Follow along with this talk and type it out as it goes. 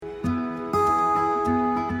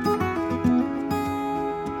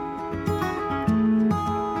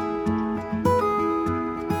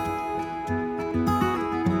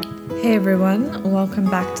Hey everyone, welcome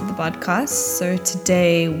back to the podcast. So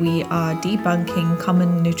today we are debunking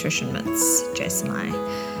common nutrition myths, Jess and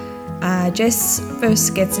I. Jess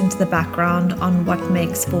first gets into the background on what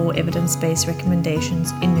makes for evidence-based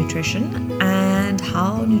recommendations in nutrition and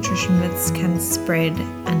how nutrition myths can spread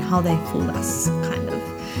and how they fool us, kind of.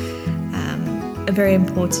 A very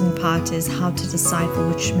important part is how to decipher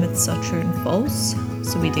which myths are true and false.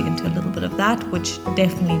 So we dig into a little bit of that, which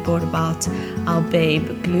definitely brought about our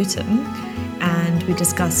babe gluten. And we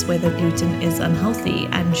discuss whether gluten is unhealthy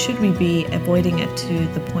and should we be avoiding it to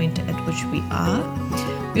the point at which we are.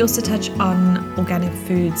 We also touch on organic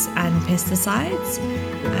foods and pesticides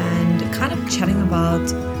and kind of chatting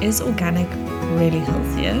about, is organic really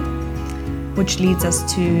healthier? Which leads us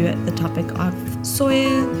to the topic of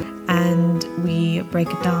soya, and we break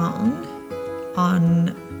it down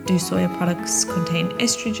on, do soya products contain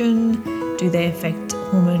estrogen? Do they affect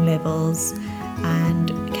hormone levels? And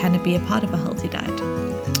can it be a part of a healthy diet?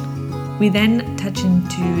 We then touch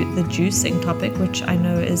into the juicing topic, which I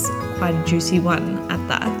know is quite a juicy one at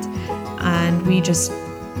that. And we just,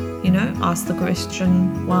 ask the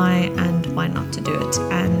question why and why not to do it.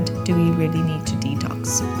 And do we really need to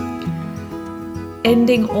detox?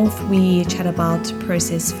 Ending off, we chat about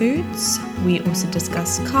processed foods. We also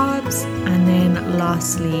discuss carbs. And then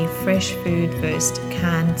lastly, fresh food versus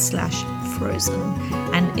canned/frozen.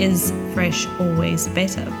 And is fresh always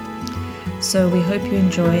better? So we hope you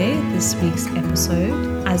enjoy this week's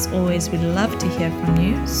episode. As always, we'd love to hear from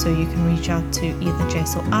you. So you can reach out to either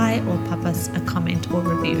Jess or I, or pop us a comment or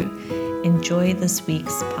review. Enjoy this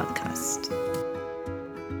week's podcast.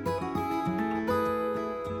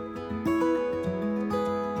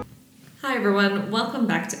 Hi everyone, welcome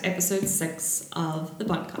back to episode 6 of the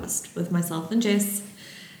podcast with myself and Jess.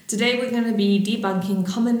 Today we're going to be debunking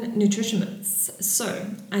common nutrition myths. So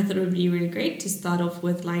I thought it would be really great to start off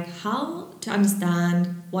with how to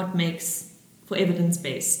understand what makes for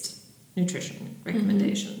evidence-based nutrition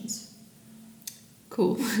recommendations.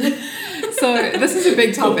 Cool. So this is a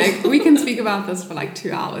big topic. We can speak about this for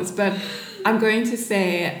 2 hours, but I'm going to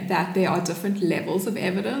say that there are different levels of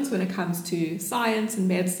evidence when it comes to science and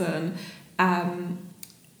medicine.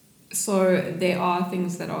 So there are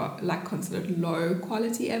things that are considered low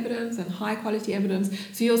quality evidence and high quality evidence.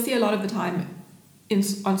 So you'll see a lot of the time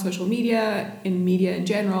on social media, in media in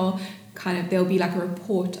general, there'll be a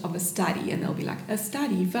report of a study, and there'll be a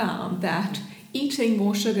study found that eating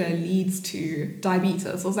more sugar leads to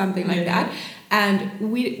diabetes or something like that. And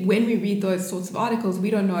when we read those sorts of articles, we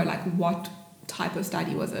don't know what type of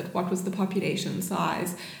study was it, what was the population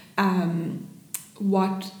size,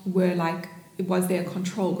 what were was there a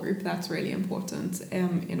control group? That's really important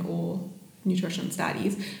in all nutrition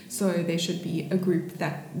studies. So there should be a group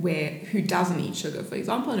who doesn't eat sugar, for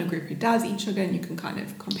example, and a group who does eat sugar, and you can compare.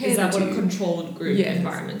 Is that what a controlled group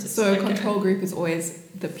environment is? So a control group is always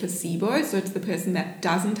the placebo. So it's the person that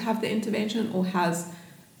doesn't have the intervention or has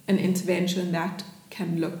an intervention that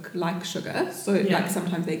can look like sugar. So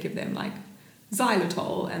sometimes they give them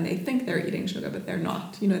xylitol and they think they're eating sugar, but they're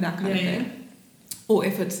not. That kind of thing. Or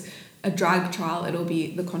if it's a drug trial, it'll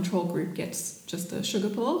be the control group gets just a sugar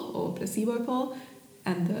pill or placebo pill,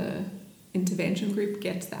 and the intervention group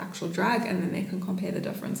gets the actual drug, and then they can compare the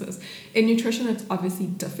differences. In nutrition, it's obviously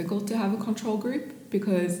difficult to have a control group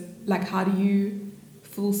because how do you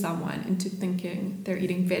fool someone into thinking they're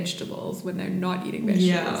eating vegetables when they're not eating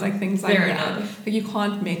vegetables? Things like that. You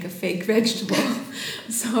can't make a fake vegetable.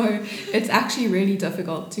 So it's actually really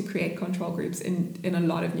difficult to create control groups in a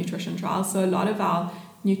lot of nutrition trials. So a lot of our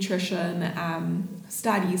nutrition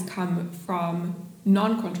studies come from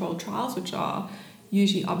non-controlled trials, which are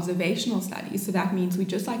usually observational studies. So that means we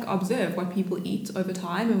just observe what people eat over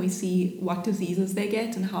time, and we see what diseases they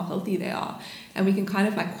get and how healthy they are. And we can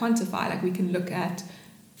quantify, we can look at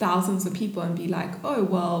thousands of people and be oh,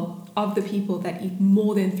 well, of the people that eat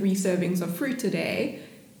more than 3 servings of fruit a day,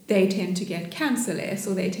 they tend to get cancer less,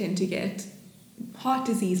 or they tend to get heart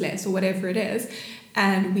disease less, or whatever it is.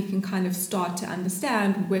 And we can start to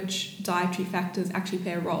understand which dietary factors actually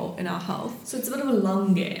play a role in our health. So it's a bit of a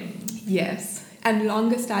long game. Yes. And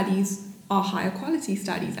longer studies are higher quality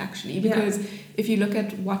studies, actually, because if you look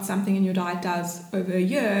at what something in your diet does over a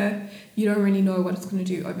year, you don't really know what it's going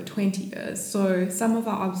to do over 20 years. So some of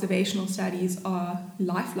our observational studies are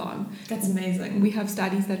lifelong. That's amazing. We have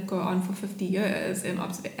studies that go on for 50 years,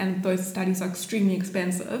 and those studies are extremely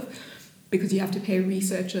expensive, because you have to pay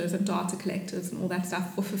researchers and data collectors and all that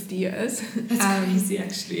stuff for 50 years. That's crazy,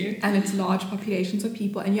 actually. And it's large populations of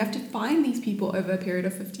people. And you have to find these people over a period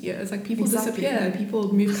of 50 years. People disappear,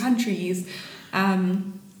 people move countries.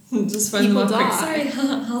 Just phone them up. Sorry,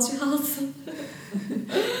 how's your health?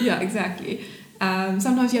 Yeah, exactly.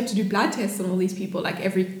 Sometimes you have to do blood tests on all these people, like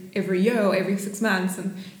every year or every 6 months,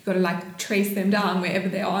 and you've got to like trace them down wherever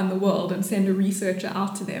they are in the world and send a researcher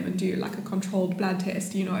out to them and do like a controlled blood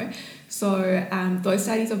test, you know. So those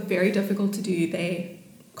studies are very difficult to do. They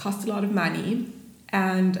cost a lot of money,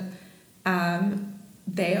 and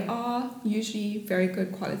they are usually very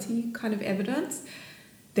good quality kind of evidence.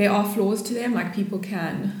 There are flaws to them, like people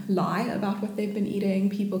can lie about what they've been eating,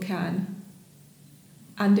 people can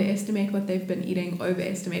underestimate what they've been eating,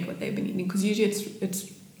 overestimate what they've been eating, because usually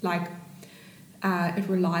it's like it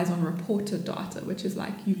relies on reported data, which is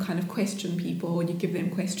like you kind of question people, you give them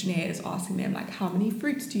questionnaires asking them like how many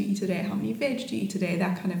fruits do you eat a day, how many veg do you eat a day,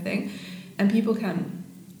 that kind of thing, and people can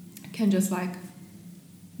just like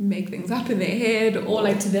make things up in their head, or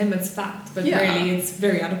like to them it's fact, but really it's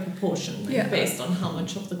very out of proportion, like based on how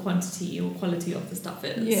much of the quantity or quality of the stuff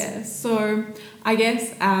is. Yeah, so I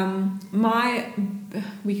guess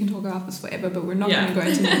we can talk about this forever, but we're not going to go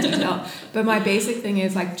into more detail. But my basic thing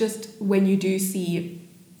is like, just when you do see,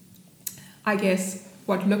 I guess,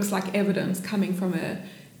 what looks like evidence coming from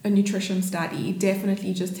a nutrition study,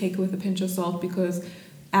 definitely just take it with a pinch of salt, because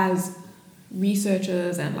as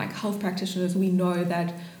researchers and like health practitioners, we know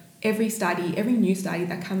that every new study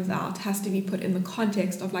that comes out has to be put in the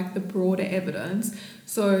context of like the broader evidence.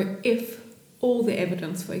 So if all the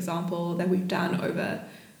evidence, for example, that we've done over,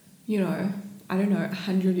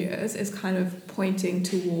 100 years is kind of pointing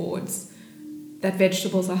towards that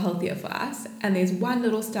vegetables are healthier for us, and there's one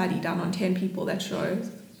little study done on 10 people that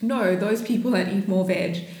shows, no, those people that eat more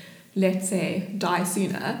veg, let's say, die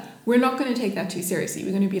sooner, we're not going to take that too seriously.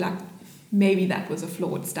 We're going to be like, maybe that was a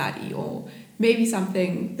flawed study, or maybe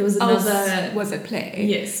something else was at play.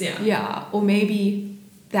 Yes, yeah. Yeah, or maybe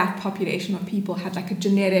that population of people had like a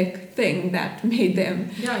genetic thing that made them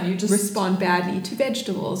respond badly to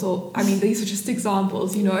vegetables, or these are just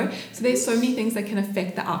examples, so there's so many things that can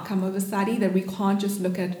affect the outcome of a study that we can't just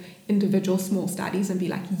look at individual small studies and be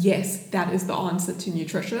like, yes, that is the answer to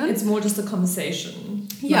nutrition. It's more just a conversation.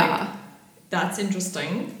 That's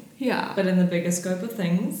interesting. Yeah. But in the bigger scope of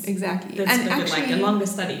things. Exactly. That's and actually, like a longer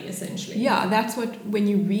study, essentially. Yeah, that's what, when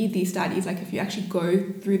you read these studies, like if you actually go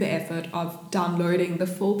through the effort of downloading the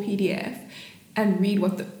full PDF and read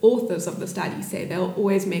what the authors of the study say, they'll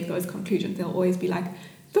always make those conclusions. They'll always be like,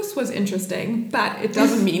 this was interesting, but it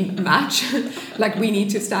doesn't mean much. Like, we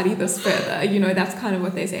need to study this further. That's kind of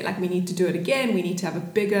what they say. Like, we need to do it again. We need to have a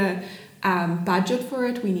bigger budget for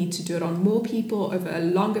it. We need to do it on more people over a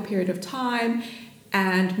longer period of time.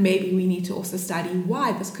 And maybe we need to also study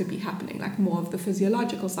why this could be happening, like more of the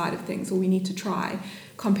physiological side of things, or we need to try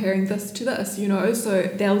comparing this to this, So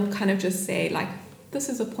they'll kind of just say, like, this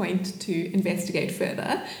is a point to investigate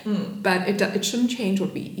further, but it shouldn't change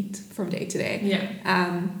what we eat from day to day.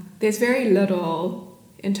 Yeah. There's very little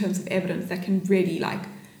in terms of evidence that can really, like,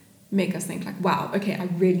 make us think, like, wow, okay, I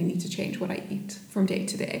really need to change what I eat from day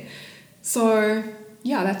to day. So,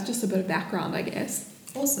 yeah, that's just a bit of background, I guess.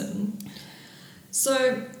 Awesome.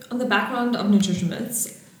 So, on the background of nutrition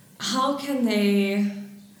myths, how can they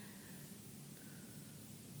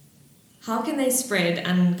spread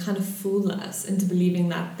and kind of fool us into believing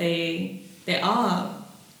that they are,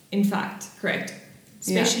 in fact, correct?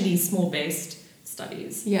 Especially small-based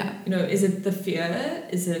studies. Yeah. Is it the fear?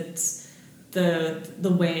 Is it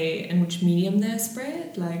the way in which medium they're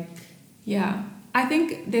spread? Yeah. I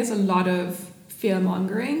think there's a lot of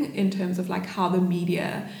fear-mongering in terms of, like, how the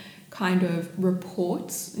media kind of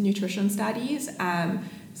reports nutrition studies.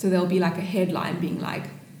 So there'll be like a headline being like,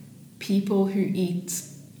 people who eat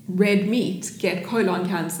red meat get colon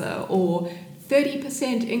cancer, or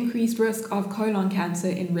 30% increased risk of colon cancer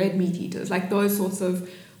in red meat eaters. Like, those sorts of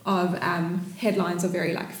headlines are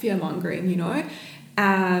very like fear-mongering,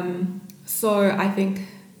 So I think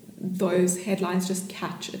those headlines just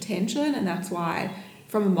catch attention, and that's why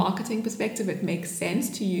from a marketing perspective it makes sense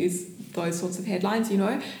to use those sorts of headlines,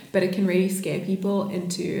 but it can really scare people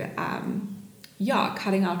into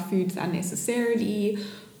cutting out foods unnecessarily,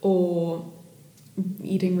 or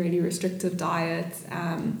eating really restrictive diets.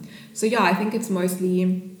 I think it's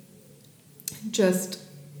mostly just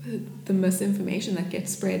the misinformation that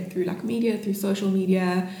gets spread through like media, through social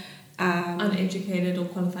media, uneducated or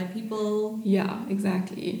qualified people. Yeah,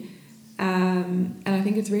 exactly. And I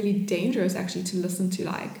think it's really dangerous actually to listen to,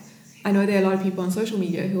 like, I know there are a lot of people on social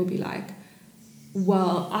media who will be like,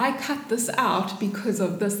 well, I cut this out because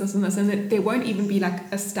of this, this, and this, and there won't even be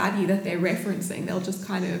like a study that they're referencing. They'll just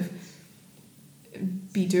kind of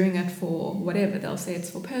be doing it for whatever. They'll say it's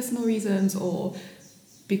for personal reasons, or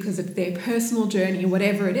because it's their personal journey,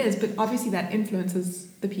 whatever it is, but obviously that influences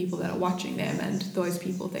the people that are watching them, and those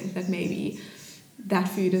people think that maybe that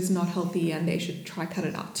food is not healthy and they should try cut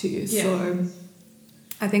it out too. Yeah. So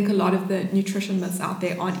I think a lot of the nutrition myths out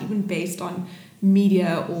there aren't even based on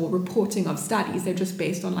media or reporting of studies. They're just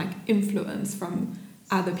based on like influence from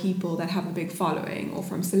other people that have a big following, or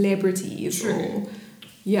from celebrities. True. Or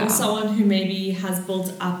yeah, or someone who maybe has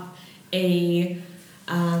built up an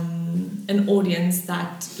audience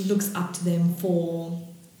that looks up to them for,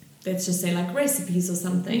 let's just say, like recipes or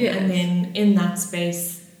something. Yes. And then in that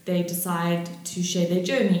space they decide to share their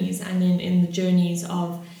journeys, and then in the journeys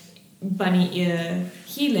of bunny ear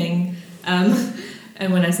healing,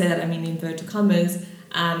 and when I say that I mean in inverted commas,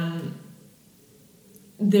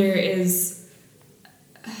 there's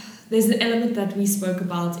an element that we spoke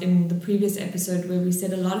about in the previous episode where we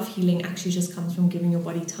said a lot of healing actually just comes from giving your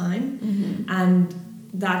body time. Mm-hmm. And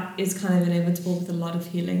that is kind of inevitable with a lot of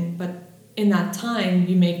healing. But in that time,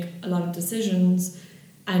 you make a lot of decisions,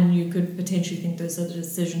 and you could potentially think those are the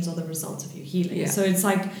decisions are the results of your healing. Yeah. So it's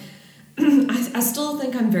like, I still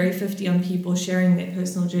think I'm very 50 on people sharing their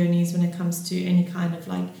personal journeys when it comes to any kind of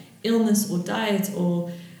like illness or diet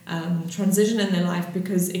or transition in their life,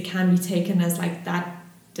 because it can be taken as like that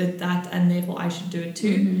did that and therefore I should do it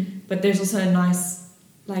too. Mm-hmm. But there's also a nice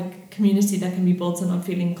like community that can be built and not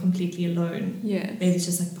feeling completely alone. Yes. Maybe it's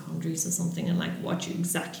just like boundaries or something, and like what you're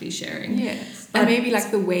exactly sharing. Yes. And maybe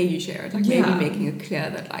like the way you share it, like maybe making it clear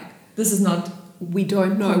that like this is not, we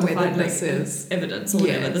don't know whether this like, is evidence or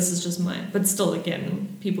whatever. Yes. This is just mine. But still,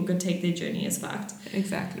 again, people could take their journey as fact.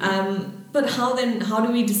 Exactly. But how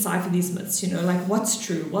do we decipher these myths? You know, like what's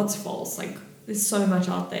true, what's false? Like there's so much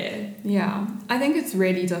out there. Yeah, I think it's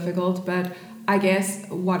really difficult, but I guess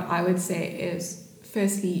what I would say is,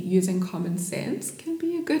 firstly, using common sense can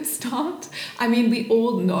be a good start. I mean, we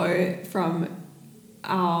all know from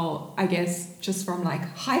our, I guess, just from like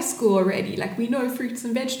high school already, like we know fruits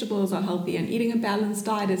and vegetables are healthy and eating a balanced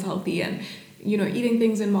diet is healthy, and you know, eating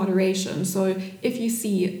things in moderation. So if you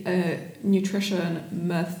see a nutrition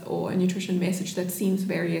myth or a nutrition message that seems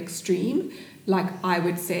very extreme, like I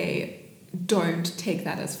would say, don't take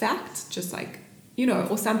that as fact, just like, you know,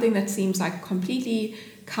 or something that seems like completely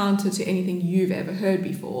counter to anything you've ever heard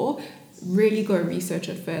before, really go research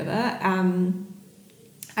it further.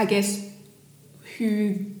 I guess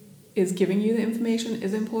who is giving you the information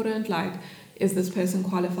is important. Like, is this person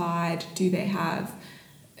qualified?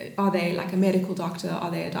 Are they like a medical doctor? Are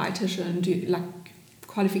they a dietitian?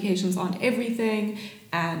 Qualifications aren't everything.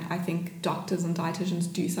 And I think doctors and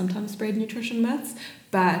dietitians do sometimes spread nutrition myths,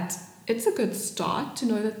 but it's a good start to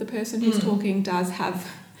know that the person who's talking does have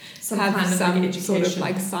some sort of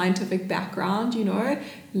like scientific background, you know,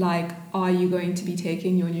 like, are you going to be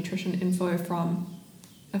taking your nutrition info from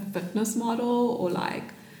a fitness model, or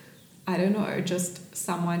like, I don't know, just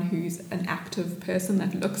someone who's an active person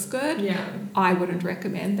that looks good? Yeah. I wouldn't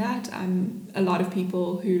recommend that. A lot of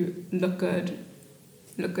people who look good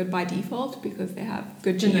by default because they have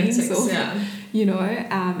good genetics, genes, or, yeah. you know,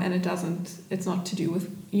 and it's not to do with,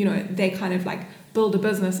 you know, they kind of like build a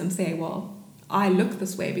business and say, well, I look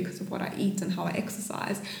this way because of what I eat and how I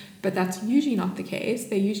exercise, but that's usually not the case.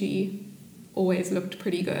 They usually always looked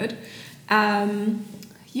pretty good.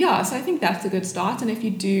 So I think that's a good start. And if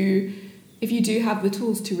you do have the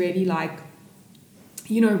tools to really like,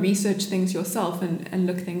 you know, research things yourself and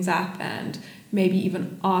look things up, and maybe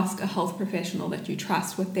even ask a health professional that you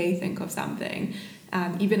trust what they think of something,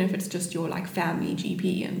 even if it's just your like family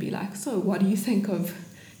GP, and be like, so what do you think of,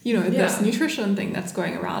 you know, this nutrition thing that's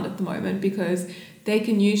going around at the moment? Because they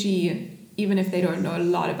can usually, even if they don't know a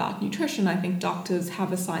lot about nutrition, I think doctors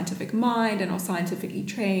have a scientific mind and are scientifically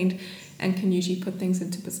trained and can usually put things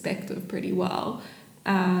into perspective pretty well.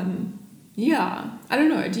 I don't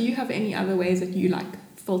know. Do you have any other ways that you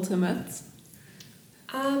like filter myths?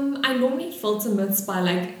 I normally filter myths by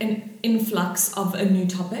like an influx of a new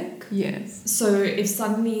topic. Yes. So if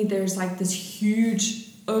suddenly there's like this huge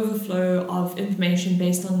overflow of information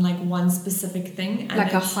based on like one specific thing, and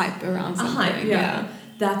like a hype around something. A hype, yeah.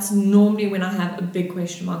 That's normally when I have a big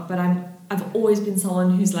question mark. But I've always been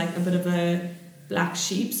someone who's like a bit of a black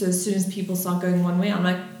sheep. So as soon as people start going one way, I'm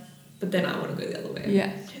like, but then I want to go the other way.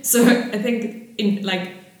 Yeah. So I think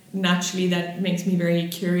naturally that makes me very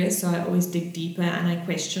curious. So I always dig deeper and I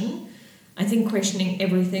question. I think questioning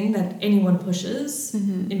everything that anyone pushes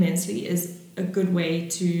immensely is a good way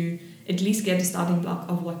to at least get a starting block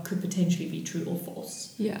of what could potentially be true or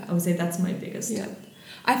false. Yeah. I would say that's my biggest tip.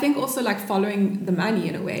 I think also like following the money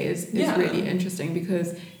in a way is really interesting,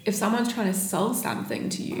 because if someone's trying to sell something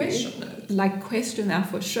to you, question that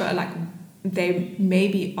for sure. Like, they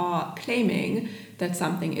maybe are claiming that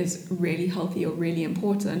something is really healthy or really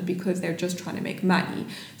important because they're just trying to make money.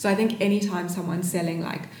 So I think anytime someone's selling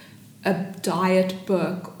like a diet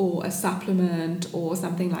book or a supplement or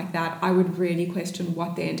something like that, I would really question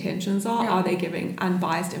what their intentions are. Yeah. Are they giving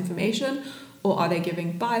unbiased information, or are they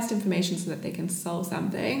giving biased information so that they can sell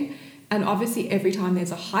something? And obviously every time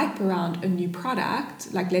there's a hype around a new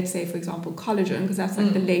product, like let's say for example collagen, because that's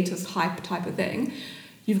like the latest hype type of thing,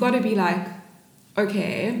 you've got to be like,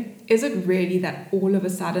 okay, is it really that all of a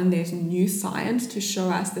sudden there's new science to show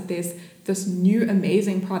us that there's this new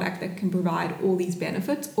amazing product that can provide all these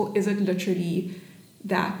benefits, or is it literally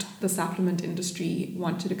that the supplement industry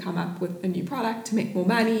wanted to come up with a new product to make more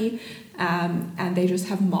money, and they just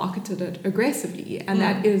have marketed it aggressively? And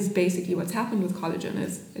that is basically what's happened with collagen.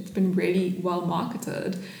 Is it's been really well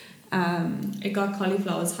marketed. It got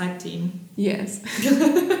cauliflower's hype team. Yes.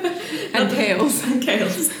 And kales. And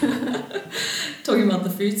kales. Talking about the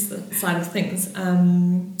food side of things,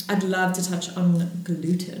 I'd love to touch on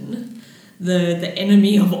gluten, the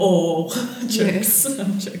enemy of all. Jokes. Yes.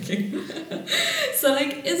 I'm joking. So,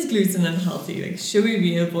 like, is gluten unhealthy? Like, should we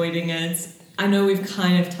be avoiding it? I know we've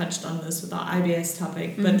kind of touched on this with our IBS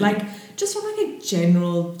topic, but like, just from like a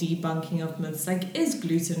general debunking of myths, like, is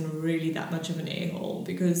gluten really that much of an a-hole?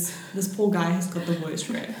 Because this poor guy has got the worst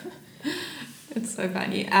rep. It's so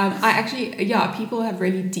funny. People have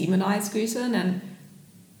really demonized gluten, and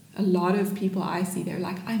a lot of people I see, they're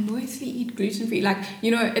like, I mostly eat gluten-free. Like,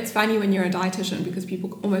 you know, it's funny when you're a dietitian because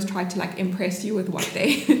people almost try to like impress you with what they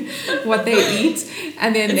eat,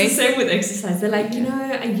 and then it's the same with exercise. They're like, you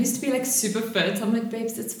know, I used to be like super fit. I'm like,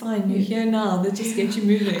 babes, it's fine. You're here now. They just get you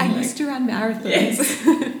moving. I used to run marathons. Yes.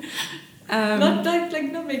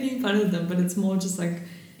 Not making fun of them, but it's more just like,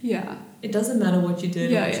 yeah, it doesn't matter what you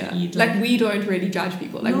did or what you eat. Like, we don't really judge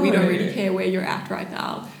people. Like, we don't really care where you're at right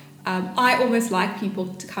now. I almost like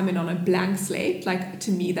people to come in on a blank slate. Like,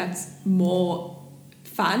 to me, that's more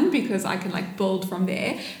fun because I can like build from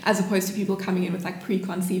there, as opposed to people coming in with like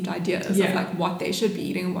preconceived ideas of like what they should be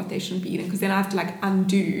eating and what they shouldn't be eating. Because then I have to like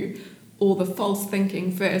undo all the false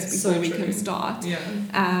thinking first before we can start. Yeah.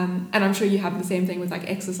 And I'm sure you have the same thing with like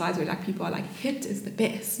exercise, where like people are like, HIIT is the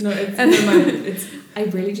best. No, it's I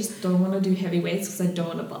really just don't want to do heavy weights because I don't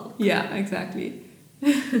want to bulk. Yeah, exactly.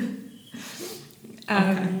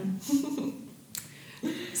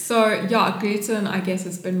 So yeah, gluten, I guess,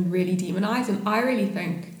 has been really demonized, and I really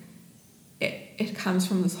think it comes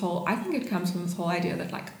from this whole idea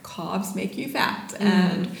that like carbs make you fat,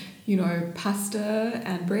 and you know, pasta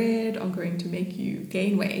and bread are going to make you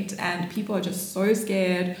gain weight, and people are just so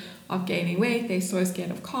scared of gaining weight. They're so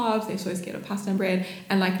scared of carbs, they're so scared of pasta and bread,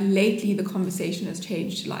 and like lately the conversation has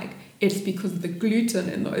changed to like, it's because of the gluten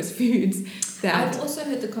in those foods that... I've also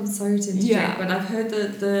heard but I've heard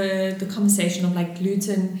the conversation of like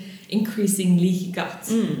gluten increasing leaky gut.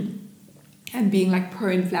 And being like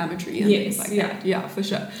pro-inflammatory and things like that. Yeah, for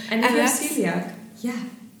sure. And if you're celiac,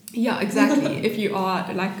 yeah, exactly. If you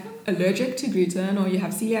are like allergic to gluten, or you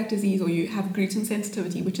have celiac disease, or you have gluten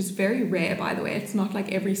sensitivity, which is very rare, by the way. It's not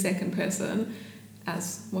like every second person,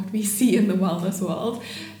 as what we see in the wellness world.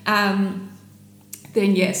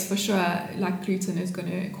 Then yes, for sure, like gluten is going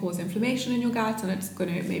to cause inflammation in your gut, and it's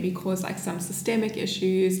going to maybe cause like some systemic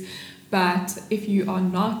issues. But if you are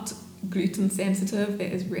not gluten sensitive, there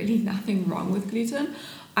is really nothing wrong with gluten.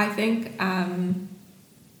 I think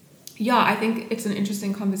it's an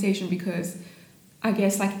interesting conversation, because I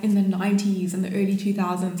guess like in the 90s and the early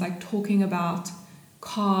 2000s, like talking about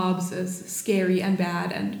carbs as scary and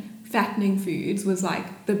bad and fattening foods was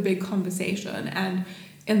like the big conversation. And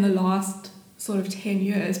in the last sort of 10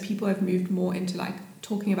 years, people have moved more into like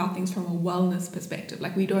talking about things from a wellness perspective.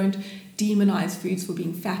 Like, we don't demonize foods for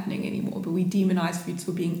being fattening anymore, but we demonize foods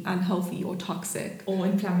for being unhealthy or toxic or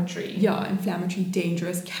inflammatory. Yeah, inflammatory,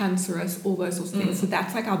 dangerous, cancerous, all those sorts of things. So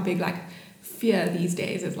that's like our big like fear these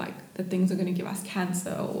days, is like that things are going to give us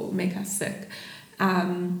cancer or make us sick.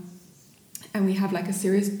 And we have like a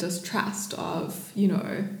serious distrust of, you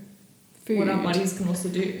know, food. What our bodies can also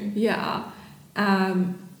do. Yeah.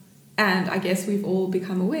 And I guess we've all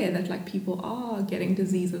become aware that like people are getting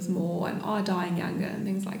diseases more and are dying younger and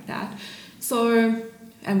things like that. So,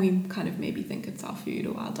 and we kind of maybe think it's our food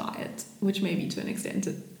or our diet, which maybe to an extent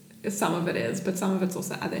some of it is, but some of it's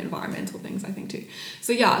also other environmental things, I think, too.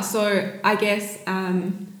 So yeah, so I guess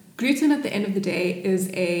gluten at the end of the day is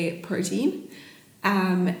a protein,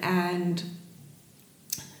 and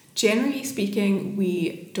generally speaking,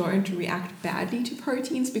 we don't react badly to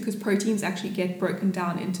proteins, because proteins actually get broken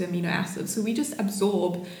down into amino acids. So we just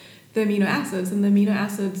absorb the amino acids, and the amino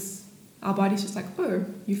acids, our body's just like, oh,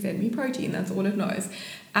 you fed me protein, that's all it knows.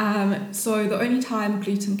 So the only time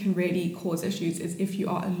gluten can really cause issues is if you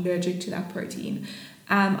are allergic to that protein.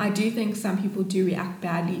 I do think some people do react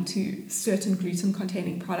badly to certain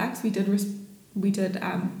gluten-containing products. We did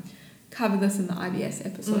cover this in the IBS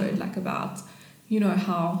episode, like about, you know,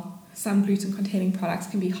 how some gluten-containing products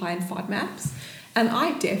can be high in FODMAPs. And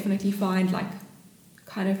I definitely find like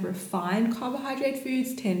kind of refined carbohydrate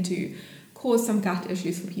foods tend to cause some gut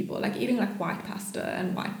issues for people, like eating like white pasta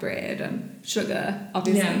and white bread and sugar,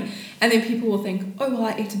 obviously. Yeah. And then people will think, oh, well,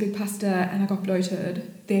 I ate a big pasta and I got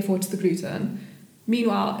bloated, therefore it's the gluten.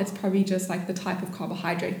 Meanwhile, it's probably just like the type of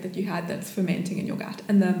carbohydrate that you had that's fermenting in your gut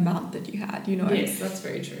and the amount that you had, you know? Yes, that's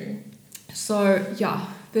very true. So, yeah,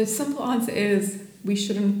 the simple answer is we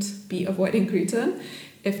shouldn't be avoiding gluten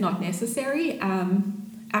if not necessary.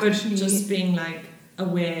 But just being like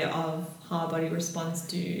aware of how our body responds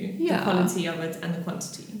to the quality of it and the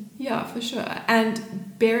quantity. Yeah, for sure.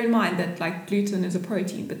 And bear in mind that like gluten is a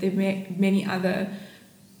protein, but there are many other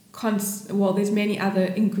there's many other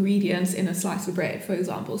ingredients in a slice of bread, for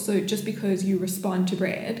example. So just because you respond to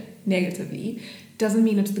bread negatively doesn't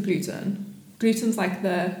mean it's the gluten. Gluten's like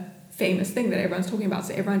the famous thing that everyone's talking about.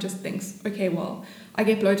 So everyone just thinks, okay, well, I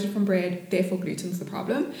get bloated from bread, therefore gluten's the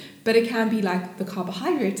problem. But it can be like the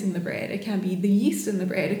carbohydrates in the bread. It can be the yeast in the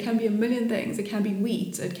bread. It can be a million things. It can be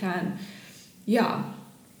wheat. It can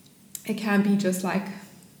be just like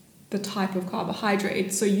the type of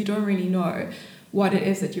carbohydrate. So you don't really know what it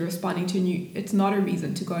is that you're responding to. And it's not a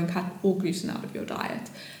reason to go and cut all gluten out of your diet.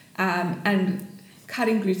 And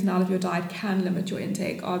cutting gluten out of your diet can limit your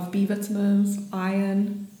intake of B vitamins,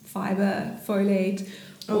 iron, fiber, folate,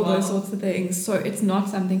 all those sorts of things. So it's not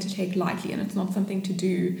something to take lightly, and it's not something to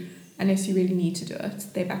do unless you really need to do it.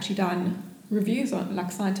 They've actually done reviews on,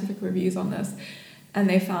 like scientific reviews on this, and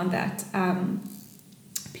they found that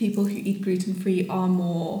people who eat gluten-free are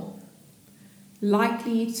more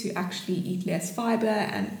likely to actually eat less fiber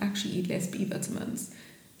and actually eat less B vitamins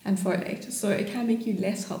and folate. So it can make you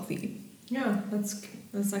less healthy. Yeah,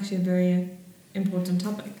 that's actually a very important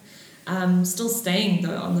topic. Still staying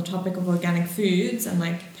though on the topic of organic foods and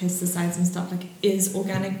like pesticides and stuff, like is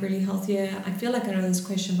organic really healthier? I feel like I know this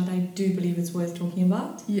question, but I do believe it's worth talking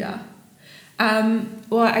about. Yeah.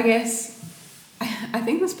 Well, I guess I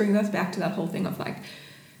think this brings us back to that whole thing of like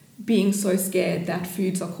being so scared that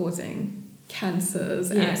foods are causing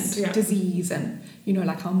cancers and disease, and you know,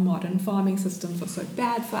 like how modern farming systems are so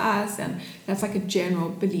bad for us, and that's like a general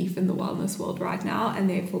belief in the wellness world right now, and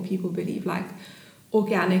therefore people believe like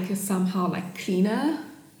organic is somehow like cleaner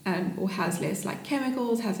and or has less like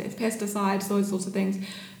chemicals, has less pesticides, those sorts of things.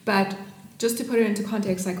 But just to put it into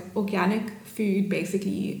context, like organic food,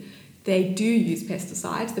 basically they do use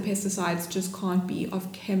pesticides. The pesticides just can't be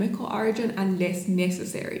of chemical origin unless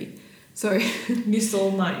necessary. So you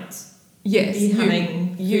still might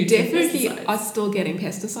you definitely are still getting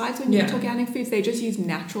pesticides when you eat organic foods. They just use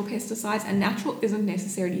natural pesticides, and natural isn't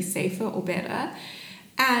necessarily safer or better.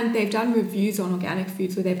 And they've done reviews on organic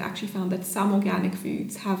foods where they've actually found that some organic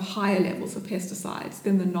foods have higher levels of pesticides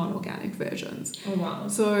than the non-organic versions. Oh, wow.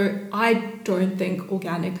 So I don't think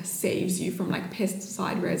organic saves you from like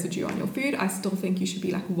pesticide residue on your food. I still think you should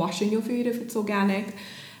be like washing your food if it's organic.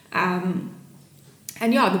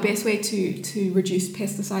 And yeah, the best way to reduce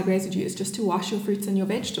pesticide residue is just to wash your fruits and your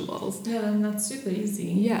vegetables. Yeah, and that's super easy.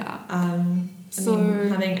 Yeah. So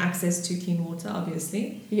having access to clean water,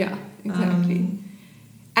 obviously. Yeah, exactly.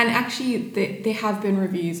 And actually, there have been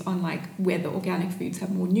reviews on like whether organic foods have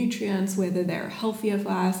more nutrients, whether they're healthier for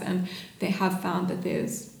us, and they have found that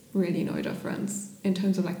there's really no difference in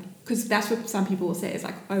terms of like, because that's what some people will say is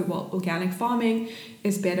like, oh well, organic farming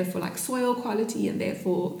is better for like soil quality, and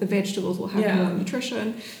therefore the vegetables will have more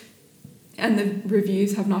nutrition. And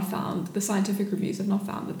the scientific reviews have not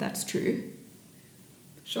found that that's true.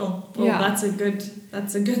 Sure. Well, that's a good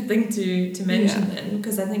thing to mention then,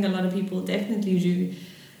 because I think a lot of people definitely do.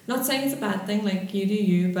 Not saying it's a bad thing, like you do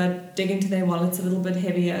you, but dig into their wallets a little bit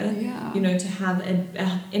heavier. Yeah. You know, to have in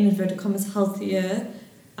inverted commas healthier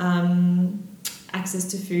access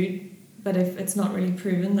to food. But if it's not really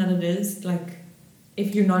proven that it is, like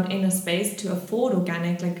if you're not in a space to afford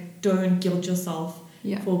organic, like don't guilt yourself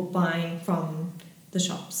for buying from the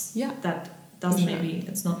shops. Yeah. That doesn't maybe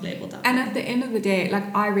it's not labeled that and way. at the end of the day,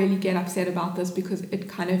 like I really get upset about this because it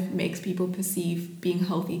kind of makes people perceive being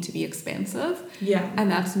healthy to be expensive,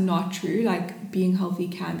 and that's not true. Like being healthy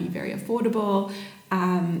can be very affordable.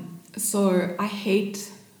 So I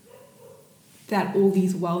hate that all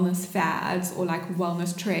these wellness fads or like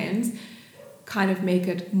wellness trends kind of make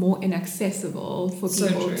it more inaccessible for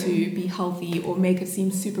people to be healthy, or make it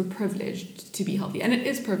seem super privileged to be healthy. And it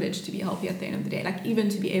is privileged to be healthy at the end of the day. Like even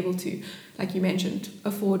to be able to, like you mentioned,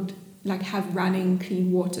 afford like have running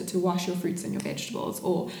clean water to wash your fruits and your vegetables,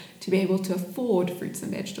 or to be able to afford fruits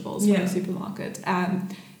and vegetables from the supermarket,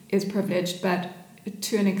 is privileged. But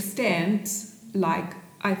to an extent, like,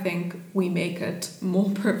 I think we make it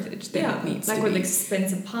more privileged than it needs to be. Like with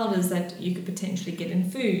expensive powders that you could potentially get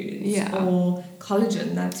in foods, or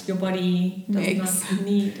collagen that your body does not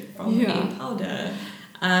need from a powder.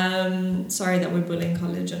 Sorry that we're bullying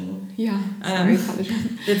collagen. Yeah, sorry,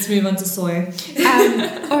 collagen. Let's move on to soy.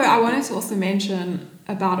 I wanted to also mention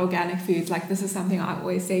about organic foods. Like, this is something I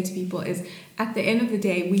always say to people, is at the end of the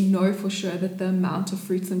day, we know for sure that the amount of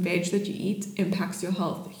fruits and veg that you eat impacts your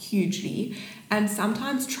health hugely. And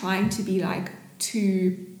sometimes trying to be like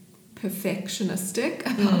too perfectionistic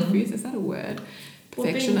about foods, is that a word?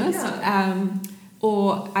 Perfectionist.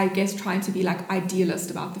 Or I guess trying to be like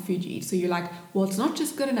idealist about the food you eat. So you're like, well, it's not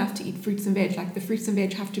just good enough to eat fruits and veg. Like, the fruits and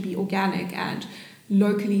veg have to be organic and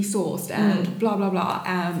locally sourced and blah, blah, blah,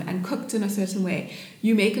 and cooked in a certain way.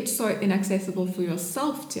 You make it so inaccessible for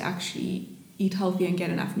yourself to actually eat healthy and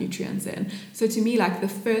get enough nutrients in. So to me, like, the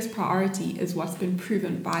first priority is what's been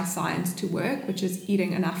proven by science to work, which is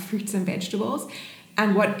eating enough fruits and vegetables.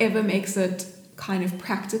 And whatever makes it kind of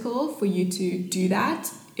practical for you to do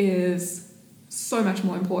that is so much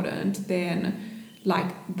more important than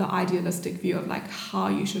like the idealistic view of like how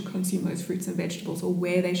you should consume those fruits and vegetables or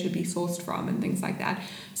where they should be sourced from and things like that.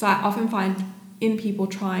 So I often find in people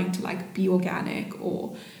trying to like be organic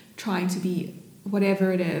or trying to be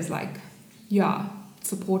whatever it is, like,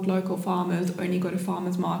 support local farmers, only go to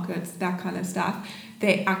farmers markets, that kind of stuff,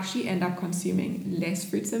 they actually end up consuming less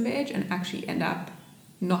fruits and veg and actually end up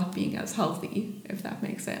not being as healthy, if that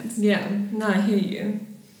makes sense. Yeah, no, I hear you.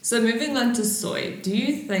 So moving on to soy, do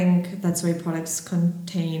you think that soy products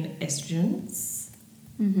contain estrogens?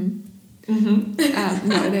 No,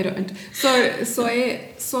 they don't. So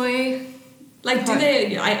soy. Like, do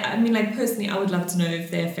they? I mean, like, personally, I would love to know if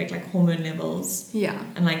they affect like hormone levels. Yeah.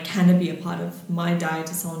 And like, can it be a part of my diet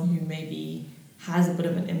as someone who maybe has a bit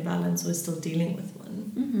of an imbalance or is still dealing with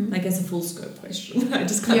one? Like, as a full scope question, I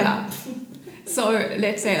just kind of. So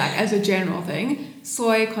let's say, like, as a general thing,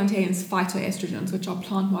 soy contains phytoestrogens, which are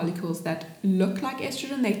plant molecules that look like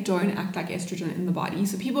estrogen. They don't act like estrogen in the body.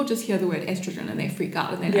 So people just hear the word estrogen and they freak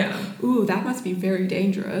out and they're like, ooh, that must be very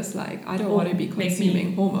dangerous. Like, I don't want to be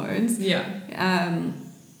consuming hormones.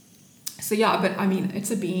 So but I mean,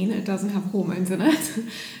 it's a bean. It doesn't have hormones in it.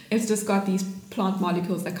 It's just got these plant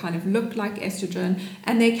molecules that kind of look like estrogen,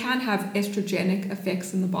 and they can have estrogenic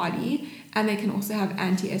effects in the body, and they can also have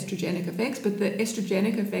anti-estrogenic effects, but the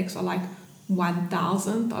estrogenic effects are like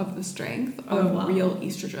 1,000th of the strength of real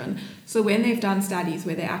estrogen. So when they've done studies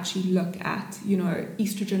where they actually look at,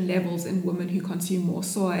 estrogen levels in women who consume more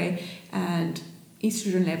soy and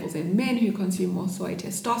estrogen levels in men who consume more soy,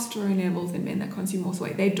 testosterone levels in men that consume more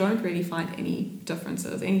soy, they don't really find any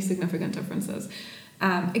differences, any significant differences.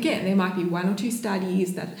 Again, there might be one or two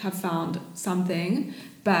studies that have found something,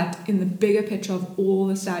 but in the bigger picture of all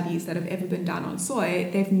the studies that have ever been done on soy,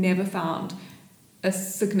 they've never found a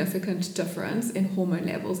significant difference in hormone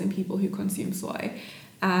levels in people who consume soy.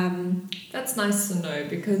 That's nice to know,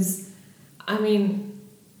 because, I mean,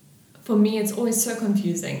 for me, it's always so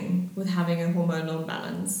confusing with having a hormonal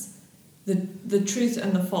imbalance. The truth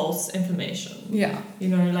and the false information. Yeah.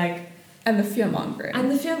 And the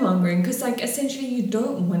fear-mongering. Because, like, essentially you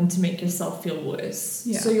don't want to make yourself feel worse.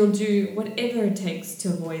 Yeah. So you'll do whatever it takes to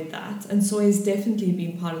avoid that. And soy has definitely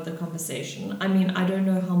been part of the conversation. I mean, I don't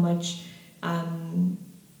know how much,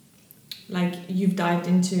 you've dived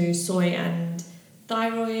into soy and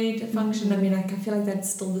thyroid function. I mean, I feel like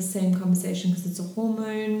that's still the same conversation because it's a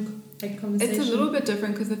hormone conversation. It's a little bit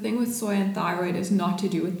different because the thing with soy and thyroid is not to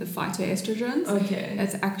do with the phytoestrogens. Okay.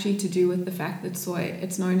 It's actually to do with the fact that soy,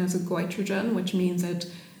 it's known as a goitrogen, which means it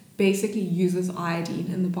basically uses iodine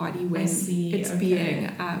in the body when it's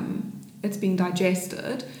being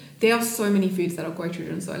digested. There are so many foods that are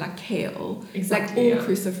goitrogen, so like kale, like all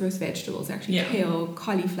cruciferous vegetables, actually kale,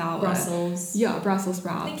 cauliflower, Brussels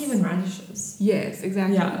sprouts. I think even radishes. Yes,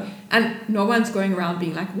 exactly. Yeah. And no one's going around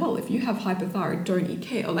being like, well, if you have hypothyroid, don't eat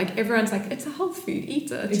kale. Like, everyone's like, it's a health food,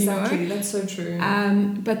 eat it. Exactly, that's so true.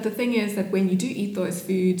 But the thing is that when you do eat those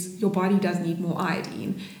foods, your body does need more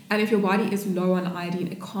iodine. And if your body is low on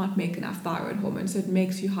iodine, it can't make enough thyroid hormone, so it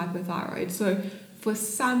makes you hypothyroid. So for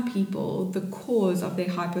some people, the cause of their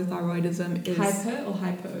hypothyroidism is... Hyper or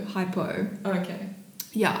hypo? Hypo. Oh, okay.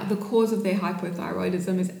 Yeah, the cause of their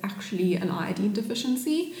hypothyroidism is actually an iodine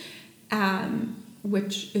deficiency,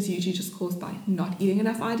 which is usually just caused by not eating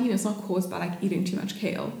enough iodine. It's not caused by like eating too much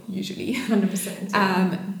kale, usually.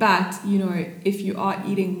 100%. But, if you are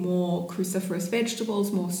eating more cruciferous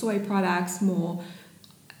vegetables, more soy products, more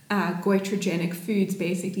goitrogenic foods,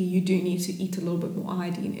 basically you do need to eat a little bit more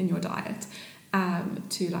iodine in your diet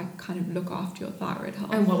to like kind of look after your thyroid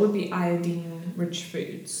health. And what would be iodine-rich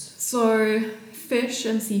foods? So fish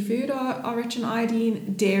and seafood are rich in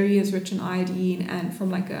iodine, dairy is rich in iodine, and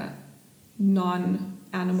from like a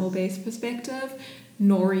non-animal based perspective,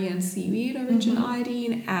 nori and seaweed are rich in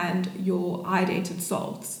iodine, and your iodated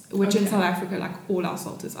salts, which in South Africa, like all our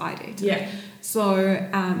salt is iodated. Yeah. So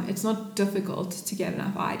it's not difficult to get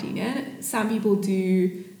enough iodine in. Some people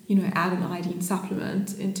do, add an iodine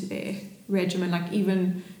supplement into their regimen, like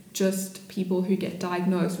even just people who get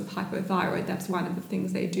diagnosed with hypothyroid, that's one of the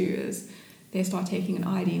things they do is they start taking an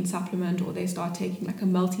iodine supplement, or they start taking like a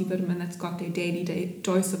multivitamin that's got their daily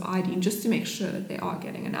dose of iodine, just to make sure that they are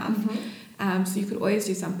getting enough. So you could always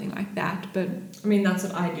do something like that. But I mean, that's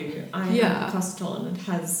what I do. I have Costal, and it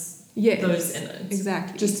has those in it.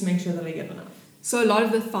 Exactly. Just to make sure that I get enough. So a lot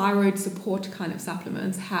of the thyroid support kind of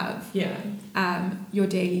supplements have your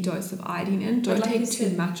daily dose of iodine in. Don't take too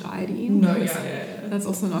much iodine. No, that's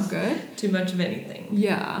also not good. Too much of anything.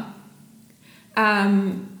 Yeah.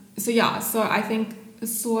 So I think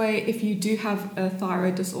soy, if you do have a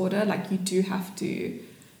thyroid disorder, like you do have to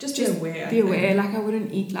just be aware. Be aware. Like I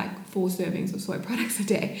wouldn't eat like 4 servings of soy products a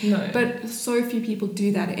day. No. But so few people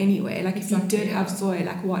do that anyway. Like if you did have soy,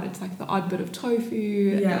 like it's like the odd bit of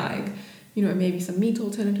tofu, like maybe some meat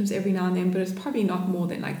alternatives every now and then, but it's probably not more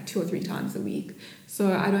than like 2 or 3 times a week.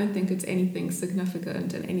 So I don't think it's anything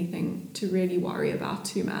significant and anything to really worry about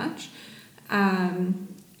too much. And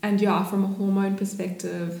from a hormone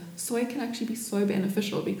perspective, soy can actually be so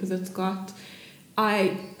beneficial because it's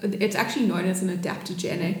actually known as an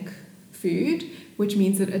adaptogenic food, which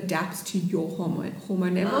means it adapts to your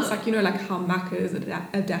hormone levels. Like how maca is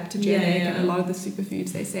adaptogenic, and a lot of the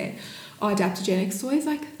superfoods they say are adaptogenic. Soy is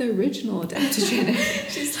like the original adaptogenic.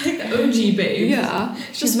 She's like the OG babe. Yeah,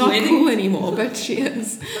 she's not cool anymore, but she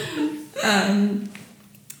is.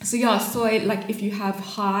 Soy, like if you have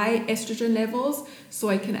high estrogen levels,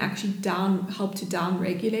 soy can actually help to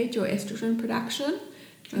down-regulate your estrogen production.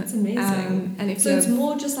 That's amazing. And it's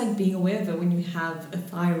more just like being aware of it when you have a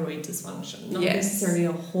thyroid dysfunction, not necessarily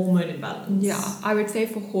a hormone imbalance. Yeah, I would say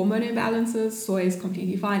for hormone imbalances, soy is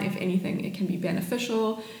completely fine. If anything, it can be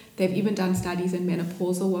beneficial. They've even done studies in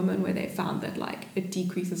menopausal women where they found that like it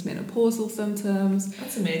decreases menopausal symptoms.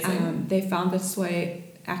 That's amazing. They found that soy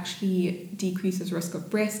actually decreases risk of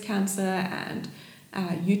breast cancer and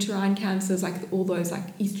uterine cancers, like all those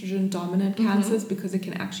like estrogen dominant cancers, because it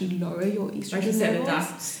can actually lower your estrogen like you said, levels.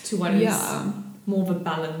 adapts to what is more of a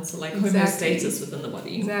balance, or like homeostasis within the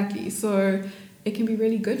body. Exactly. So it can be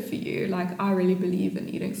really good for you. Like I really believe in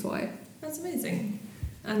eating soy. That's amazing.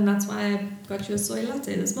 And that's why I got you a soy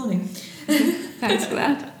latte this morning. Thanks for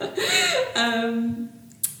that.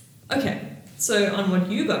 Okay. So on what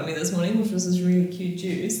you got me this morning, which was this really cute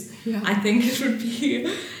juice, I think it would be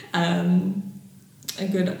a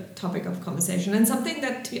good topic of conversation, and something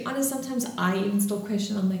that, to be honest, sometimes I even still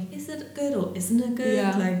question. I'm like, is it good or isn't it good?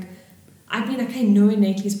 Yeah. Like, I mean, I know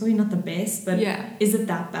innately it's probably not the best, but is it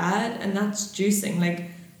that bad? And that's juicing.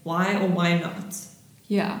 Like, why or why not?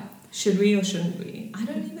 Yeah. Should we or shouldn't we? I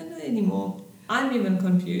don't even know anymore. I'm even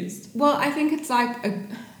confused. Well, I think it's like,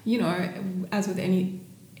 as with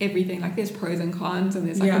everything, like there's pros and cons, and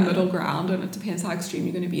there's like a middle ground, and it depends how extreme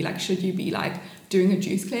you're going to be. Like, should you be like doing a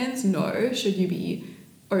juice cleanse? No. Should you be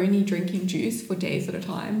only drinking juice for days at a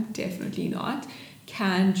time? Definitely not.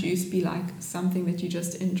 Can juice be like something that you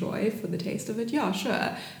just enjoy for the taste of it? Yeah,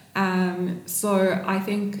 sure. So I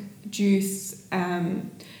think juice,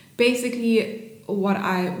 basically what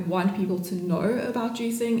I want people to know about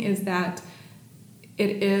juicing is that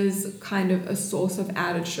it is kind of a source of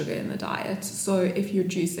added sugar in the diet. So if you're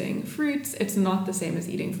juicing fruits, it's not the same as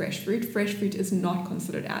eating fresh fruit. Fresh fruit is not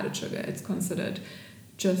considered added sugar. It's considered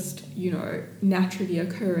just, naturally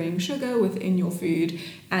occurring sugar within your food,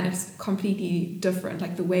 and it's completely different.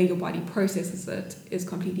 Like the way your body processes it is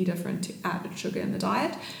completely different to added sugar in the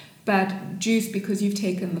diet. But juice, because you've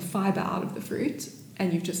taken the fiber out of the fruit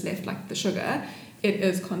and you've just left like the sugar, it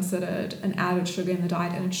is considered an added sugar in the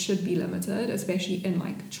diet, and it should be limited, especially in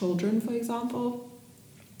like children, for example.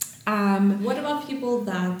 What about people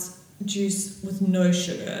that juice with no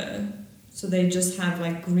sugar? So they just have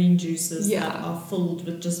like green juices that are filled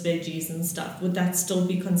with just veggies and stuff. Would that still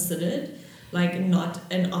be considered like not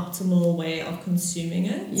an optimal way of consuming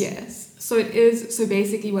it? Yes. So it is. So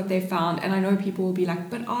basically what they found, and I know people will be like,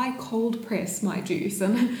 but I cold press my juice,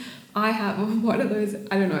 and I have, what are those?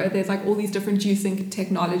 I don't know. There's like all these different juicing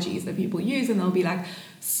technologies that people use, and they'll be like,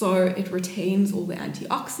 so it retains all the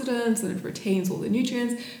antioxidants and it retains all the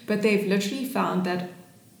nutrients, but they've literally found that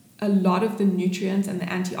a lot of the nutrients and the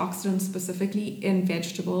antioxidants specifically in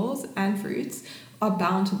vegetables and fruits are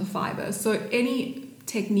bound to the fiber. So any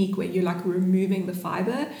technique where you're like removing the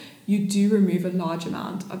fiber, you do remove a large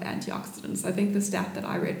amount of antioxidants. I think the stat that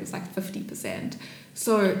I read was like 50%.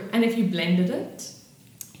 So, and if you blended it,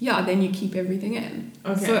 yeah, then you keep everything in.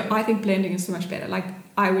 Okay. So I think blending is so much better. Like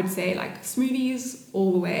I would say like smoothies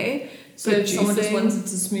all the way. So if someone just wants it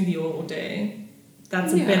to smoothie all day,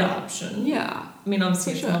 that's a better option. Yeah. I mean,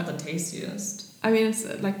 obviously it's not the tastiest. I mean, it's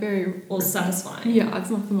like very... Or satisfying. Yeah, it's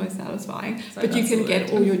not the most satisfying. So but you can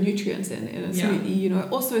get all your nutrients in a smoothie, you know.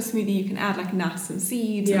 Also a smoothie, you can add like nuts and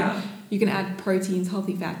seeds. Yeah. And you can add proteins,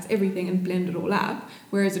 healthy fats, everything and blend it all up.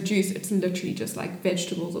 Whereas a juice, it's literally just like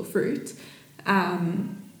vegetables or fruit.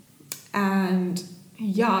 And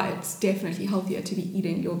yeah, it's definitely healthier to be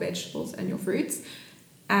eating your vegetables and your fruits.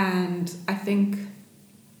 And I think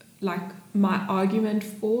like my argument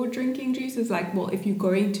for drinking juice is like, well, if you're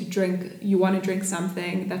going to drink, you want to drink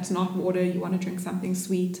something that's not water, you want to drink something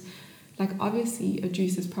sweet, like obviously a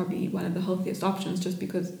juice is probably one of the healthiest options just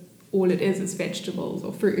because all it is vegetables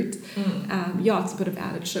or fruit. Yeah, it's a bit of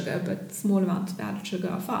added sugar, but small amounts of added sugar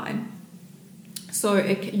are fine. So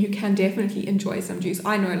you can definitely enjoy some juice.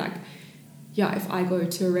 I know like, yeah, if I go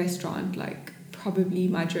to a restaurant, like probably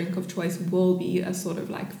my drink of choice will be a sort of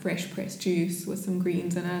like fresh pressed juice with some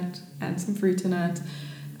greens in it and some fruit in it,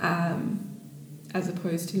 as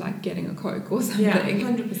opposed to like getting a Coke or something. Yeah,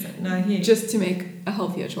 100%. No, I hear you. Just to make a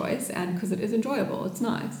healthier choice, and because it is enjoyable, it's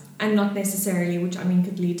nice. And not necessarily, which I mean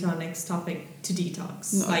could lead to our next topic, to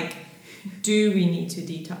detox. No. Like, do we need to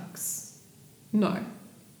detox? No.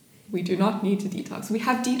 We do not need to detox. We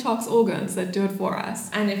have detox organs that do it for us.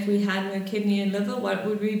 And if we had no kidney and liver, what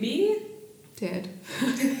would we be? Dead.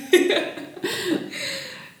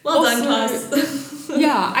 Well done, class.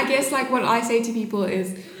 Yeah, I guess like what I say to people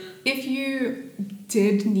is if you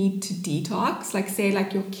did need to detox, like say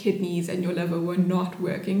like your kidneys and your liver were not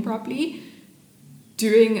working properly,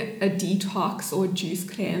 doing a detox or juice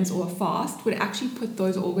cleanse or a fast would actually put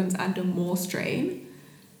those organs under more strain.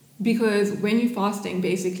 Because when you're fasting,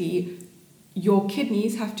 basically, your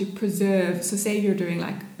kidneys have to preserve, so say you're doing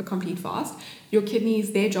like a complete fast, your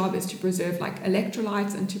kidneys, their job is to preserve like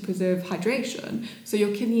electrolytes and to preserve hydration. So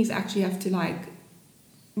your kidneys actually have to like,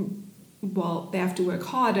 well, they have to work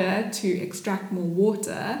harder to extract more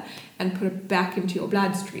water and put it back into your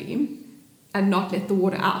bloodstream and not let the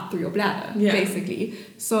water out through your bladder, basically.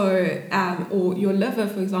 So, or your liver,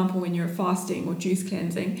 for example, when you're fasting or juice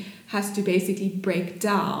cleansing, has to basically break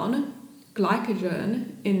down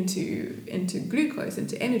glycogen into glucose,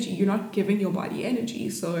 into energy. You're not giving your body energy,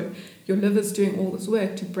 so your liver's doing all this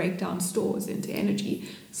work to break down stores into energy.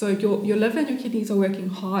 So your liver and your kidneys are working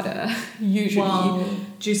harder, usually. While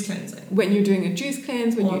juice cleansing. When you're doing a juice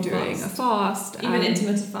cleanse, when or you're doing a fast. Even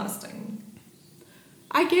intermittent fasting.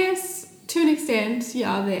 I guess... to an extent,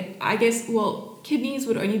 yeah. I guess, well, kidneys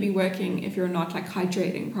would only be working if you're not like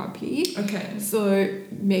hydrating properly. Okay. So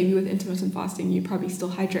maybe with intermittent fasting, you probably still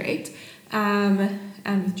hydrate, and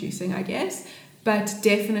with juicing, I guess. But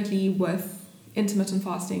definitely with intermittent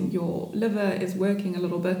fasting, your liver is working a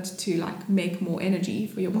little bit to like make more energy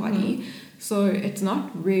for your body. So it's not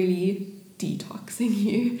really detoxing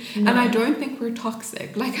you. No. And I don't think we're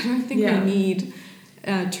toxic. Like I don't think we need...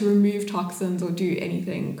 to remove toxins or do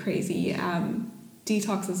anything crazy.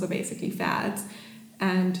 Detoxes are basically fads,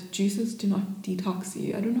 and juices do not detox you.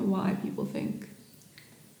 I don't know why people think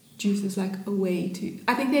juice is like a way to...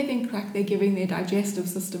 I think they think like they're giving their digestive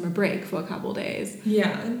system a break for a couple of days.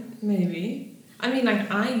 Yeah, maybe. I mean, like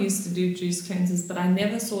I used to do juice cleanses, but I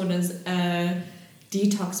never saw it as a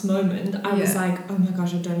detox moment. I was like, oh my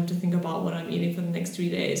gosh, I don't have to think about what I'm eating for the next 3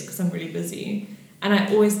 days because I'm really busy. And I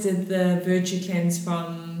always did the Virtue Cleanse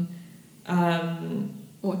from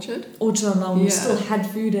Orchard Along. We still had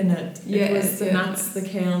food in it. It was the nuts, the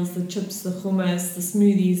kales, the chips, the hummus, the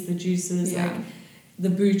smoothies, the juices, like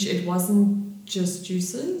the booch. It wasn't just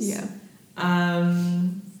juices. Yeah.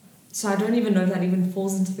 So I don't even know if that even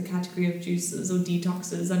falls into the category of juices or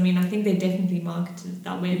detoxes. I mean, I think they definitely marketed it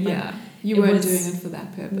that way. But you weren't doing it for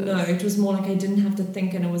that purpose. No, it was more like I didn't have to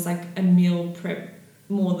think, and it was like a meal prep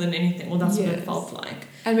more than anything. Well, that's what it felt like.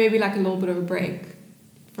 And maybe like a little bit of a break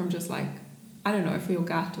from just like, I don't know, for your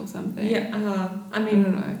gut or something. Yeah, I mean, I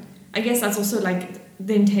don't know. I guess that's also like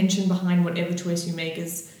the intention behind whatever choice you make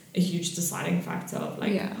is a huge deciding factor of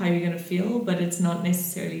like how you're going to feel, but it's not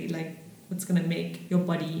necessarily like what's going to make your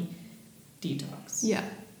body detox. Yeah.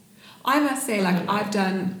 I must say, like, I've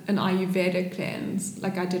done an Ayurvedic cleanse.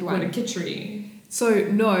 Like, I did one. What, a khichdi? So,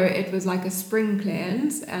 no, it was like a spring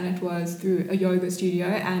cleanse, and it was through a yoga studio,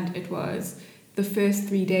 and it was the first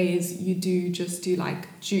 3 days you do like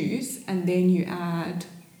juice, and then you add,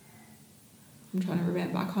 I'm trying to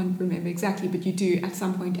remember, I can't remember exactly, but you do at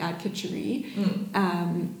some point add kitchery,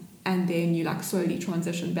 and then you like slowly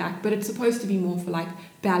transition back. But it's supposed to be more for like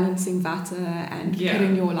balancing vata and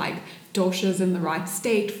putting your like doshas in the right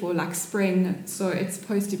state for like spring. So it's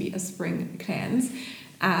supposed to be a spring cleanse.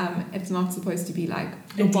 It's not supposed to be like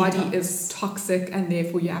your body is toxic and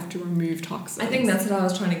therefore you have to remove toxins. I think that's what I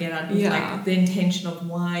was trying to get at with like the intention of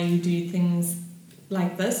why you do things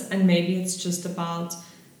like this, and maybe it's just about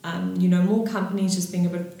more companies just being a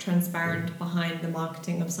bit transparent behind the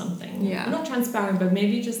marketing of something. Yeah. Not transparent, but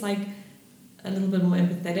maybe just like a little bit more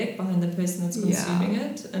empathetic behind the person that's consuming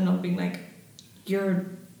it, and not being like, you're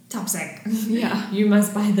toxic. Yeah. You must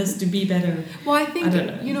buy this to be better. Well, I think,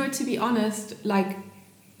 to be honest, like,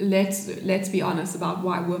 let's be honest about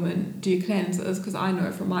why women do cleanses, because I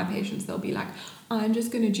know from my patients, they'll be like, I'm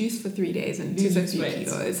just going to juice for 3 days and lose a few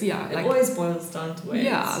kilos. Yeah, it always boils down to weight.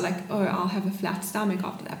 Yeah, like, I'll have a flat stomach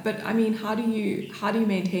after that. But I mean, how do you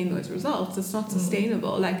maintain those results? It's not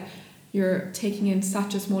sustainable. Like, you're taking in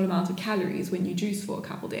such a small amount of calories when you juice for a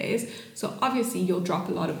couple days. So obviously you'll drop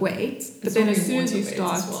a lot of weight. But then as soon as you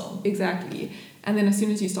start, exactly. And then as soon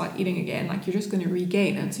as you start eating again, like, you're just going to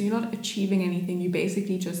regain it. So you're not achieving anything. You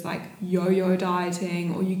basically just like yo-yo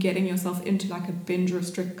dieting, or you're getting yourself into like a binge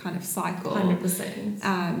restrict kind of cycle.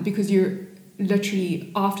 100%. Because you're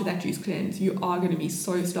literally, after that juice cleanse, you are going to be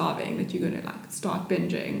so starving that you're going to like start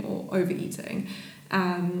binging or overeating.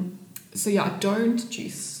 So yeah, don't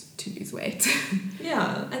juice to lose weight.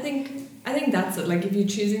 Yeah, I think that's it. Like, if you're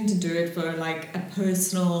choosing to do it for like a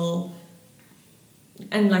personal,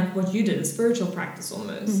 and like what you did, a spiritual practice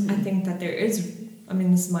almost, I think that there is, I mean,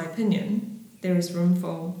 this is my opinion, there is room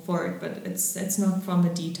for it, but it's not from a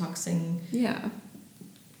detoxing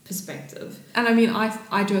perspective. And I mean,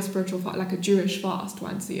 I do a spiritual fast, like a Jewish fast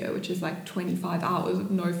once a year, which is like 25 hours of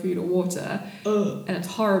no food or water. And it's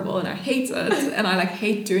horrible and I hate it. And I like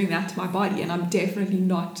hate doing that to my body. And I'm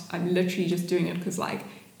literally just doing it because like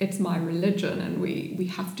it's my religion and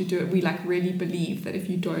we have to do it. We like really believe that if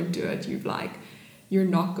you don't do it, you're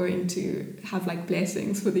not going to have like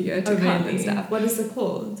blessings for the year to come and stuff. What is it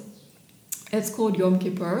called? It's called Yom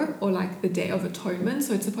Kippur, or like the Day of Atonement.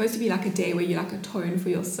 So it's supposed to be like a day where you like atone for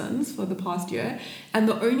your sins for the past year. And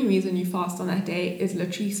the only reason you fast on that day is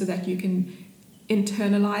literally so that you can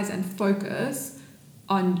internalize and focus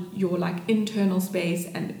on your like internal space,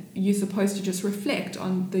 and you're supposed to just reflect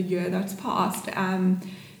on the year that's passed.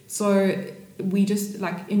 So we just,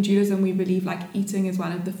 like, in Judaism, we believe like eating is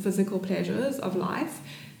one of the physical pleasures of life.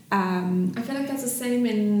 I feel like that's the same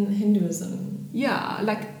in Hinduism. Yeah,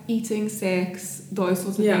 like eating, sex, those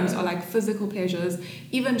sorts of things are like physical pleasures.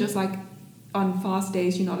 Even just like on fast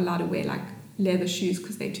days, you're not allowed to wear like leather shoes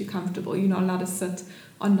because they're too comfortable. You're not allowed to sit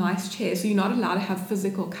on nice chairs. So you're not allowed to have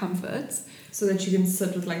physical comforts. So that you can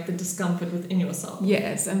sit with like the discomfort within yourself.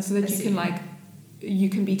 Yes, and so that you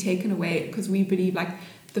can be taken away, because we believe like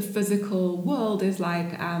the physical world is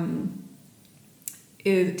like,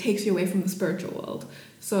 it takes you away from the spiritual world.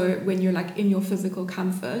 So when you're like in your physical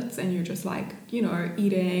comforts and you're just like,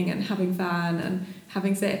 eating and having fun and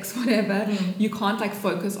having sex, whatever, you can't like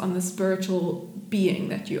focus on the spiritual being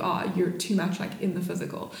that you are. You're too much like in the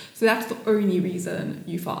physical. So that's the only reason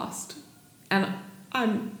you fast. And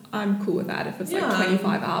I'm cool with that if it's like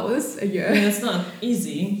 25 hours a year. I mean, it's not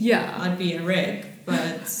easy. Yeah. I'd be a wreck,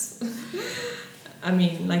 but I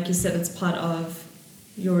mean, like you said, it's part of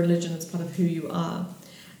your religion, it's part of who you are.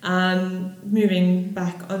 Moving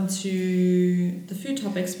back onto the food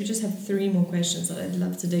topics, we just have 3 more questions that I'd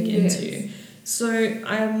love to dig into. So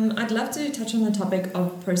I'd love to touch on the topic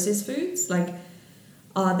of processed foods. Like,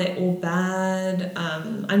 are they all bad?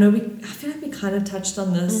 I feel like we kind of touched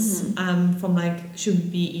on this from like, should we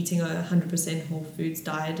be eating a 100% whole foods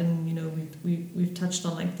diet? And we've touched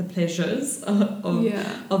on like the pleasures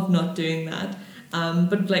of not doing that.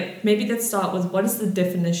 But like, maybe let's start with, what is the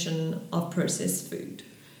definition of processed food?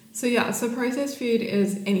 So processed food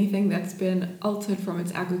is anything that's been altered from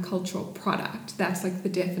its agricultural product. That's like the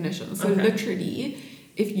definition. So literally,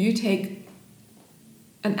 if you take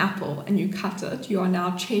an apple and you cut it, you are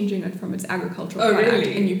now changing it from its agricultural product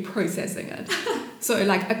and you're processing it. So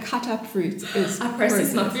like a cut up fruit is I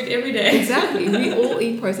process my food every day. Exactly. We all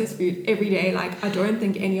eat processed food every day. Like, I don't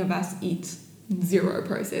think any of us eat 0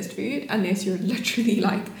 processed food unless you're literally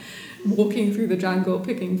like walking through the jungle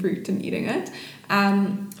picking fruit and eating it.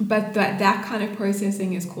 But that kind of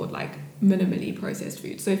processing is called like minimally processed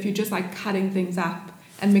food. So if you're just like cutting things up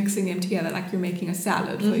and mixing them together, like you're making a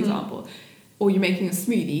salad, for example, or you're making a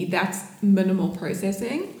smoothie, that's minimal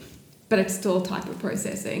processing, but it's still a type of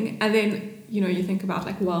processing. And then you think about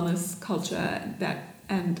like wellness culture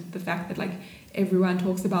and the fact that like everyone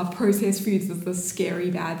talks about processed foods as this scary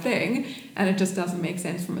bad thing, and it just doesn't make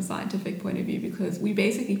sense from a scientific point of view, because we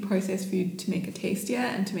basically process food to make it tastier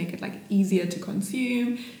and to make it like easier to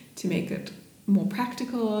consume, to make it more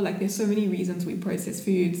practical. Like there's so many reasons we process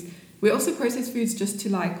foods. We also process foods just to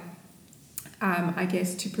like I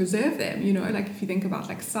guess to preserve them, like if you think about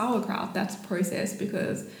like sauerkraut, that's processed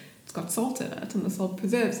because it's got salt in it and the salt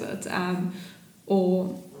preserves it,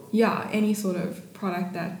 or any sort of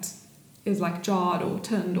product that is like jarred or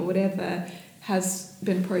tinned or whatever has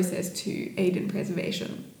been processed to aid in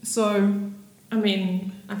preservation. So I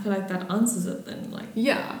mean, I feel like that answers it then.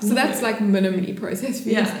 So that's like minimally processed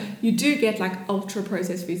foods. Yeah. You do get like ultra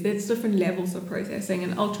processed foods. There's different levels of processing,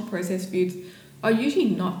 and ultra processed foods are usually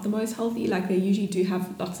not the most healthy. Like they usually do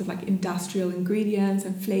have lots of like industrial ingredients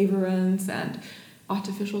and flavorants and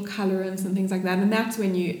artificial colorants and things like that, and that's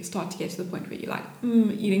when you start to get to the point where you're like,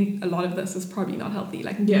 eating a lot of this is probably not healthy.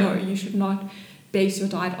 Like no, you should not base your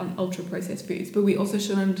diet on ultra processed foods, but we also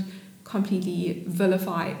shouldn't completely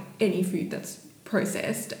vilify any food that's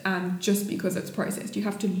processed just because it's processed. You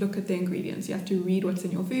have to look at the ingredients, you have to read what's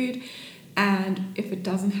in your food, and if it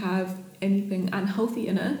doesn't have anything unhealthy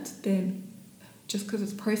in it, then just because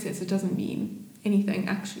it's processed, it doesn't mean anything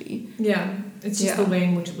actually. Yeah, it's just the way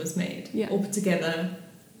in which it was made, or put together,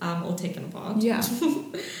 or taken apart. Yeah.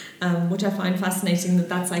 Which I find fascinating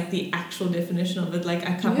that's like the actual definition of it. Like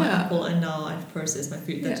I cut my apple and now I've processed my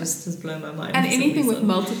food. That just has blown my mind. And anything with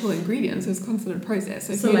multiple ingredients is considered processed.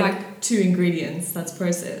 So if you like 2 ingredients, that's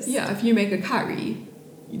processed. Yeah, if you make a curry,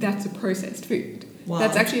 that's a processed food. Wow.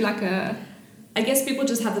 That's actually like I guess people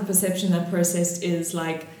just have the perception that processed is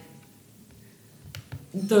like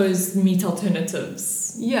those meat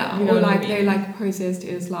alternatives. Yeah, you know or like they like processed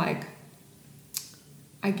is like,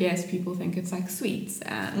 I guess people think it's like sweets,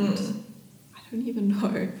 and I don't even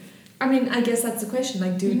know. I mean, I guess that's the question.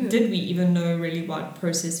 Like, did we even know really what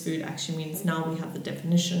processed food actually means? Now we have the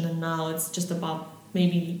definition, and now it's just about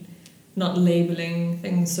maybe not labeling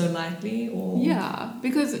things so lightly, or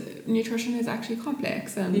because nutrition is actually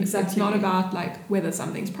complex, and it's not about like whether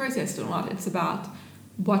something's processed or not. It's about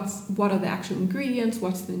what are the actual ingredients,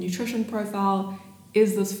 what's the nutrition profile.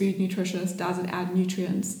 Is this food nutritious? Does it add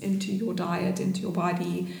nutrients into your diet, into your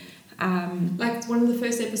body? Like one of the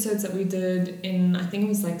first episodes that we did in, I think it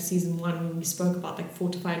was like season 1, when we spoke about like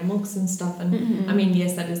fortified milks and stuff. And I mean,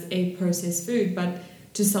 yes, that is a processed food, but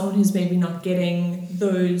to someone who's maybe not getting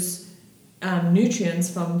those nutrients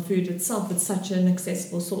from food itself, it's such an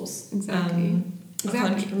accessible source. Exactly.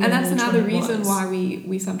 And that's another reason why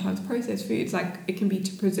we sometimes process foods. Like it can be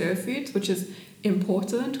to preserve foods, which is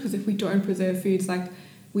important, because if we don't preserve foods, like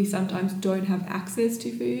we sometimes don't have access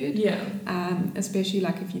to food. Especially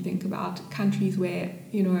like if you think about countries where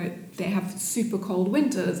they have super cold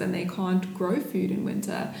winters and they can't grow food in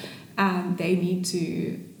winter, they need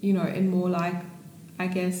to in more like, I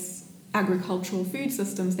guess, agricultural food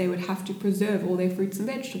systems, they would have to preserve all their fruits and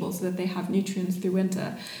vegetables so that they have nutrients through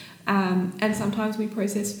winter. And sometimes we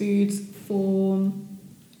process foods for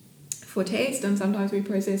taste, and sometimes we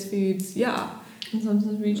process foods and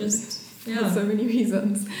sometimes we just for so many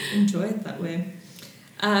reasons enjoy it that way.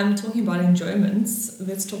 Talking about enjoyments,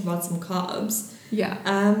 let's talk about some carbs.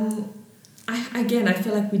 I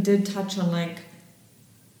feel like we did touch on like,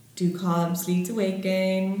 do carbs lead to weight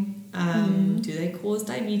gain? Do they cause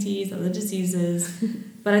diabetes, other diseases?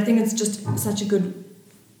 But I think it's just such a good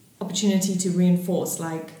opportunity to reinforce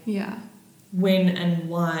like when and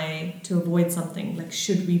why to avoid something. Like,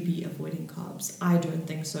 should we be avoiding carbs? I don't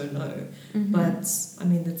think so, no. But I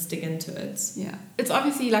mean, let's dig into it. It's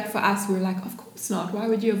obviously like for us, we're like, of course not, why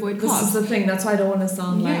would you avoid carbs? This is the thing, that's why I don't want to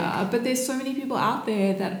sound like but there's so many people out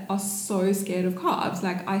there that are so scared of carbs.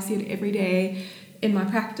 Like I see it every day in my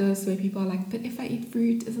practice where people are like, but if I eat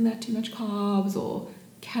fruit, isn't that too much carbs? Or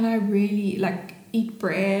can I really like eat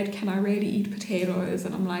bread? Can I really eat potatoes?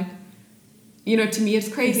 And I'm like, to me it's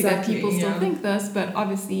crazy that people still think this, but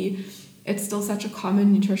obviously it's still such a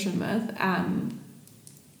common nutrition myth, and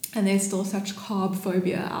there's still such carb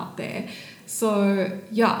phobia out there. So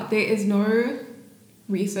there is no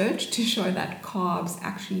research to show that carbs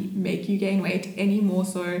actually make you gain weight any more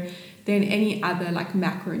so than any other like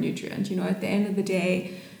macronutrient. At the end of the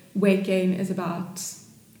day, weight gain is about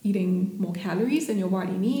eating more calories than your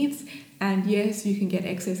body needs. And yes, you can get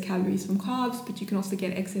excess calories from carbs, but you can also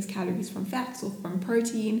get excess calories from fats or from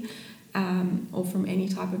protein, or from any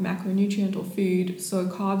type of macronutrient or food. So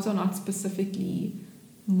carbs are not specifically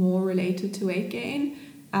more related to weight gain.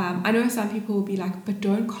 I know some people will be like, but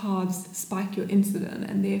don't carbs spike your insulin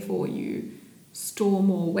and therefore you store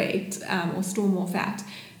more weight or store more fat?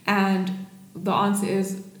 And the answer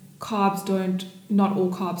is not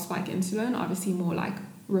all carbs spike insulin. Obviously more like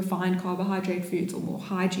refined carbohydrate foods or more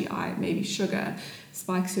high GI, maybe sugar,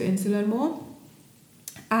 spikes your insulin more.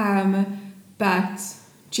 But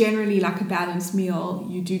generally, like a balanced meal,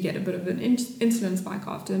 you do get a bit of an insulin spike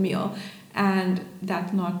after a meal, and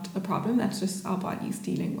that's not a problem. That's just our bodies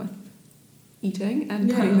dealing with eating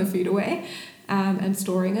and putting the food away, and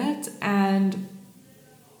storing it. And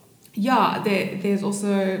there's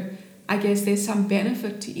also, I guess there's some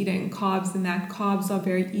benefit to eating carbs in that carbs are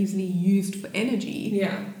very easily used for energy.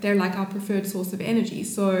 Yeah. They're like our preferred source of energy.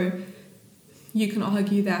 So you can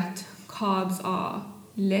argue that carbs are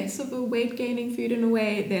less of a weight-gaining food in a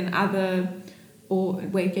way than or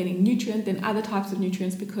weight-gaining nutrient than other types of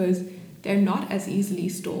nutrients, because they're not as easily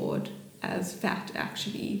stored as fat,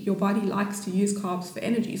 actually. Your body likes to use carbs for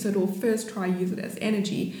energy, so it will first try use it as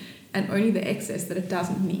energy, and only the excess that it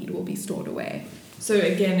doesn't need will be stored away. So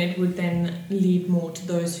again, it would then lead more to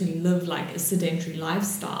those who live like a sedentary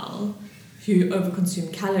lifestyle, who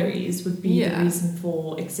overconsume calories, would be the reason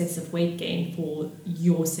for excessive weight gain for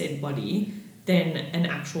your said body than an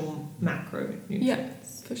actual macronutrient. Yeah,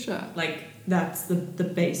 for sure. Like, that's the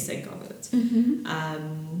basic of it.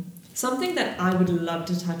 Mm-hmm. Something that I would love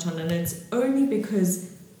to touch on, and it's only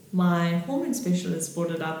because my hormone specialist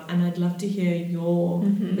brought it up, and I'd love to hear your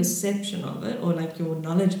perception of it, or like your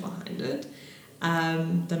knowledge behind it.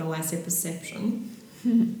 Don't know why I said perception.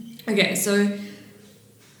 Okay, so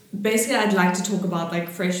basically I'd like to talk about like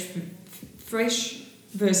fresh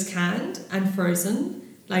versus canned and frozen.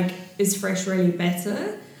 Like, is fresh really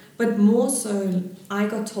better? But more so, I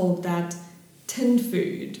got told that tinned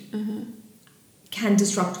food can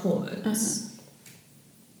disrupt hormones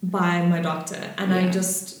by my doctor. And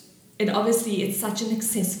it's such an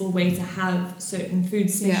accessible way to have certain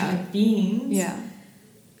foods, especially like beans. Yeah.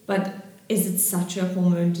 But is it such a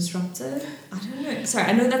hormone disruptor? I don't know. Sorry,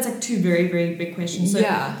 I know that's like two very, very big questions. So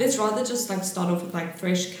let's rather just like start off with like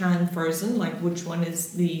fresh, canned, frozen, like which one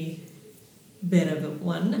is the better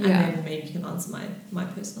one, and then maybe you can answer my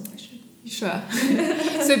personal question. Sure.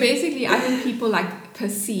 So basically, I think people like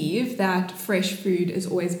perceive that fresh food is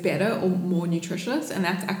always better or more nutritious, and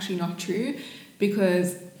that's actually not true,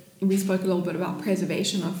 because we spoke a little bit about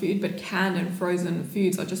preservation of food, but canned and frozen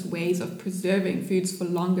foods are just ways of preserving foods for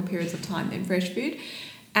longer periods of time than fresh food.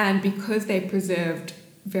 And because they're preserved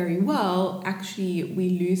very well, actually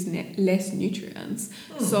we lose less nutrients.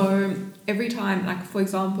 So every time, like for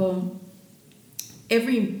example,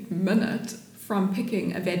 every minute from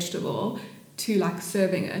picking a vegetable to like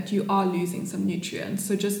serving it, you are losing some nutrients.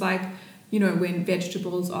 So just like, you know, when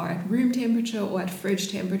vegetables are at room temperature or at fridge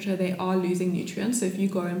temperature, they are losing nutrients. So if you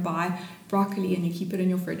go and buy broccoli and you keep it in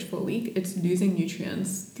your fridge for a week, it's losing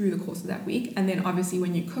nutrients through the course of that week. And then obviously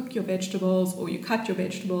when you cook your vegetables or you cut your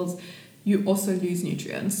vegetables, you also lose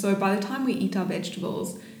nutrients. So by the time we eat our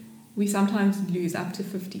vegetables, we sometimes lose up to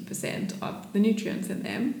 50% of the nutrients in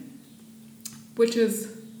them, which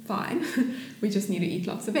is fine. We just need to eat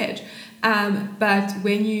lots of veg. But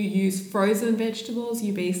when you use frozen vegetables,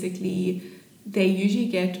 they usually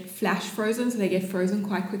get flash frozen, so they get frozen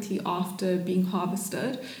quite quickly after being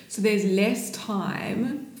harvested. So there's less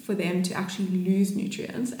time for them to actually lose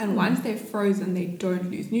nutrients. And once they're frozen, they don't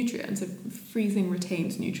lose nutrients. So freezing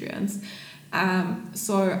retains nutrients.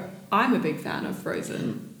 So I'm a big fan of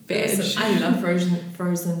frozen veg. Listen, I love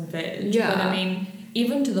frozen veg. Yeah. But I mean,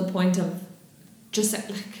 even to the point of just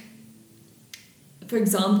like, for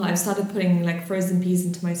example, I've started putting like frozen peas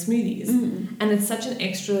into my smoothies, and it's such an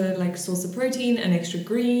extra like source of protein and extra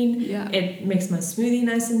green. Yeah. It makes my smoothie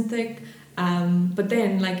nice and thick. But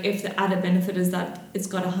then like if the added benefit is that it's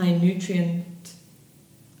got a high nutrient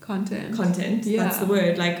content, that's the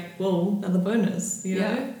word, like, whoa, another bonus, you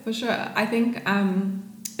know? For sure. I think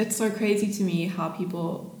it's so crazy to me how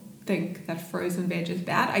people think that frozen veg is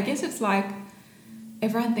bad. I guess it's like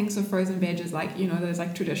everyone thinks of frozen veg as like, you know, those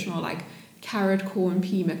like traditional like carrot, corn,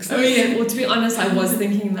 pea mixes. Oh yeah, well to be honest, I was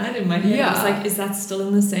thinking that in my head. Yeah. I was like, is that still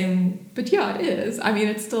in the same? But yeah, it is. I mean,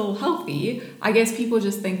 it's still healthy. I guess people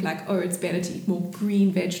just think like, oh, it's better to eat more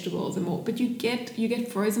green vegetables and more. But you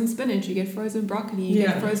get frozen spinach, you get frozen broccoli, you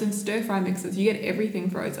get frozen stir fry mixes, you get everything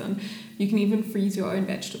frozen. You can even freeze your own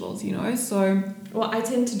vegetables, you know. So well, I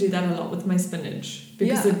tend to do that a lot with my spinach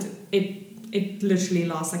because it literally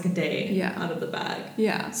lasts like a day out of the bag.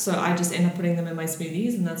 Yeah. So I just end up putting them in my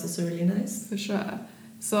smoothies, and that's also really nice. For sure.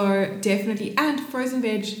 So definitely, and frozen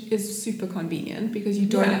veg is super convenient because you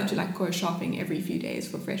don't have to like go shopping every few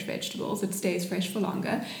days for fresh vegetables. It stays fresh for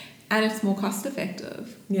longer, and it's more cost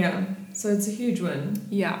effective. Yeah. So it's a huge win.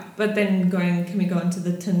 Yeah. But then can we go into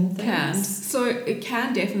the tin things? Canned. So it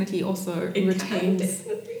can definitely also retain...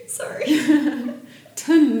 Sorry.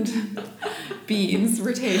 Tinned beans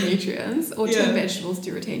retain nutrients, or tinned vegetables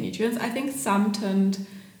do retain nutrients. I think some tinned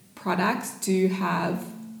products do have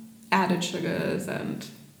added sugars, and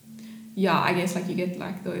I guess like you get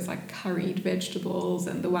like those like curried vegetables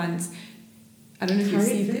and the ones, I don't know if you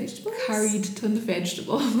see curried tinned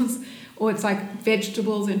vegetables, or it's like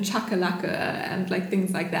vegetables in chakalaka and like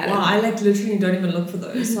things like that. Wow, I like literally don't even look for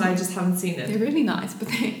those, so I just haven't seen it. They're really nice, but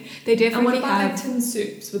they definitely and what about have like tin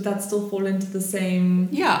soups? Would that still fall into the same?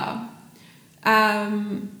 Yeah.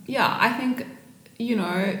 I think,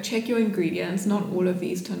 check your ingredients. Not all of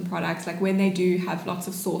these tin products, like when they do have lots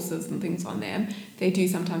of sauces and things on them, they do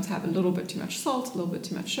sometimes have a little bit too much salt, a little bit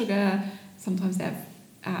too much sugar. Sometimes they have,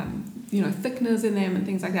 thickeners in them and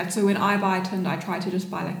things like that. So when I buy tinned, I try to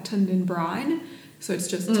just buy like tinned in brine. So it's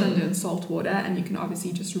just tinned in salt water, and you can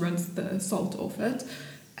obviously just rinse the salt off it.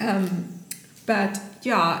 But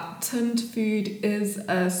tinned food is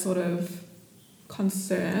a sort of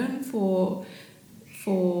concern for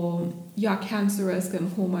cancer risk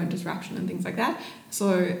and hormone disruption and things like that.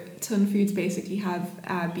 So tin foods basically have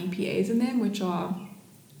BPAs in them, which are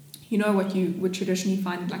what you would traditionally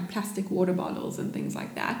find in like plastic water bottles and things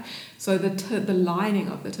like that. So the lining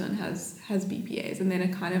of the tin has BPAs, and then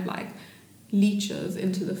it kind of like leaches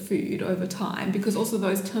into the food over time, because also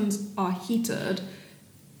those tins are heated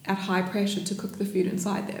at high pressure to cook the food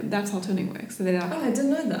inside them. That's how tinning works. So they're like, I didn't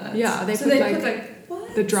know that. Yeah, they put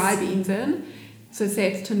like the dry beans in. So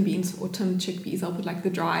say it's tin beans or tin chickpeas, I'll put like the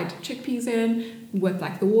dried chickpeas in with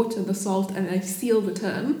like the water, the salt, and they seal the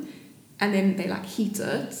tin, and then they like heat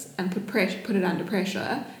it and put it under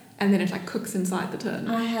pressure, and then it like cooks inside the tin.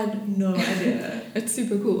 I had no idea. It's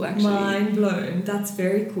super cool, actually. Mind blown. That's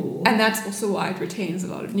very cool. And that's also why it retains a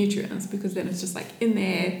lot of nutrients, because then it's just like in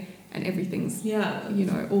there and everything's,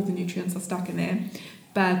 all the nutrients are stuck in there.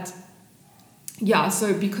 But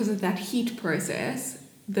so because of that heat process,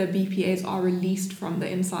 the BPAs are released from the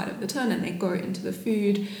inside of the tin and they go into the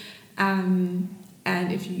food.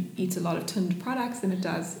 And if you eat a lot of tinned products, then it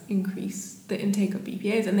does increase the intake of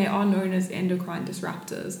BPAs, and they are known as endocrine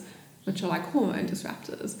disruptors, which are like hormone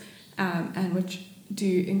disruptors, and which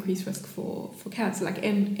do increase risk for cancer. Like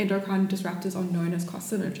endocrine disruptors are known as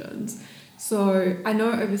carcinogens. So I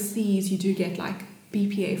know overseas you do get like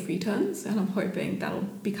BPA-free tins, and I'm hoping that'll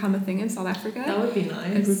become a thing in South Africa. That would be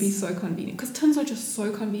nice. It would be so convenient, because tins are just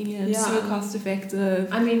so convenient, so cost-effective.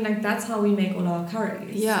 I mean, like, that's how we make all our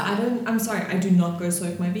curries. Yeah. I'm sorry, I do not go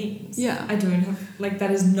soak my beans. Yeah. I don't have, like,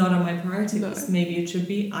 that is not on my priority list. Maybe it should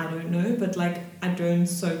be, I don't know, but, like, I don't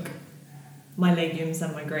soak my legumes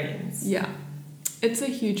and my grains. Yeah. It's a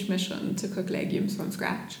huge mission to cook legumes from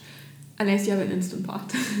scratch. Unless you have an Instant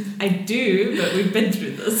Pot. I do, but we've been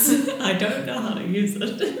through this. I don't know how to use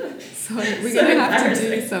it. So we're going to have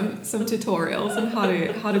to do some tutorials on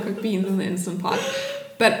how to cook beans in the Instant Pot.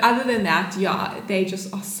 But other than that, they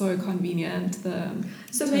just are so convenient.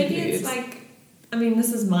 So maybe it's like, I mean,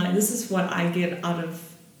 this is what I get out of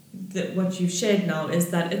what you've shared now,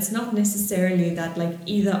 is that it's not necessarily that like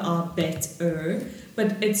either are better,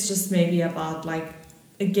 but it's just maybe about like,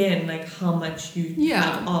 again, like how much you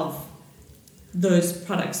have of those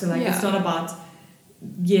products. So like it's not about,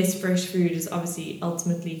 yes, fresh food is obviously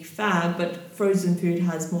ultimately fab, but frozen food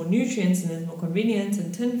has more nutrients and is more convenient,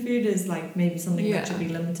 and tin food is like maybe something that should be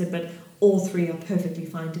limited, but all three are perfectly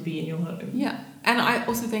fine to be in your home. Yeah. And I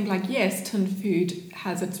also think like, yes, tin food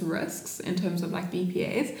has its risks in terms of like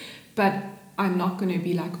BPAs, but I'm not going to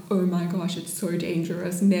be like, oh my gosh, it's so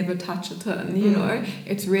dangerous, never touch a tin, you know.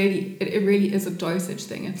 It's really, it really is a dosage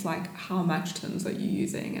thing. It's like, how much tins are you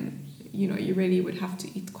using? And you know, you really would have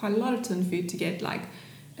to eat quite a lot of tin food to get like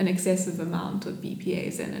an excessive amount of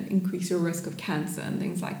BPAs in and increase your risk of cancer and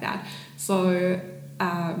things like that. So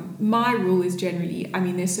my rule is generally, I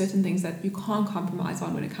mean, there's certain things that you can't compromise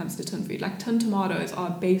on when it comes to tin food. Like tin tomatoes are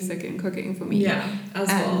basic in cooking for me. Yeah, as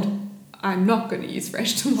well. I'm not going to use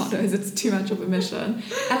fresh tomatoes. It's too much of a mission.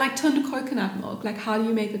 And like tinned coconut milk. Like, how do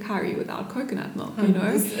you make a curry without coconut milk, you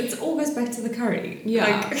know? It's all goes back to the curry.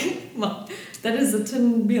 Yeah. Like, well, that is a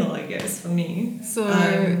tin meal, I guess, for me. So,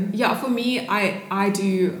 for me, I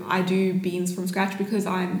do beans from scratch because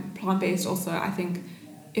I'm plant-based also. I think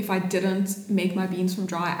if I didn't make my beans from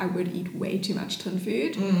dry, I would eat way too much tin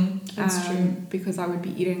food. That's true. Because I would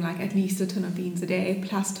be eating like at least a tin of beans a day,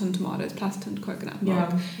 plus tin tomatoes, plus tin coconut milk,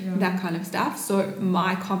 that kind of stuff. So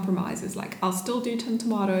my compromise is like, I'll still do tin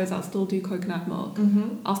tomatoes, I'll still do coconut milk,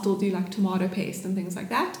 I'll still do like tomato paste and things like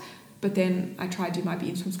that. But then I try to do my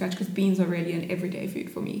beans from scratch because beans are really an everyday food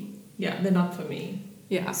for me. Yeah, they're not for me.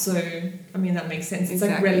 Yeah. So, I mean, that makes sense. It's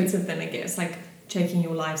Exactly. like relative then, I guess, like checking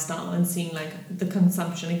your lifestyle and seeing like the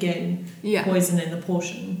consumption again, poison in the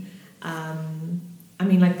portion. I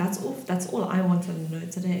mean, like that's all I wanted to know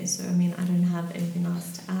today. So, I mean, I don't have anything else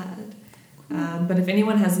to add. But if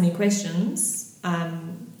anyone has any questions,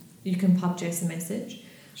 you can pop Jess a message.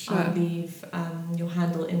 Sure. I'll leave your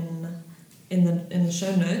handle in the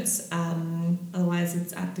show notes. Otherwise,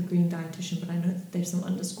 it's at The Green Dietitian, but I know that there's some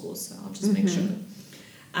underscores, so I'll just make sure.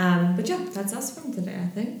 But yeah, that's us from today, I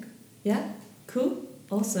think. Yeah, cool,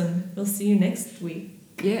 awesome. We'll see you next week.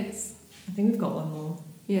 Yes. I think we've got one more.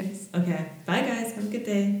 Yes. Okay, bye guys. Have a good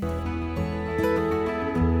day.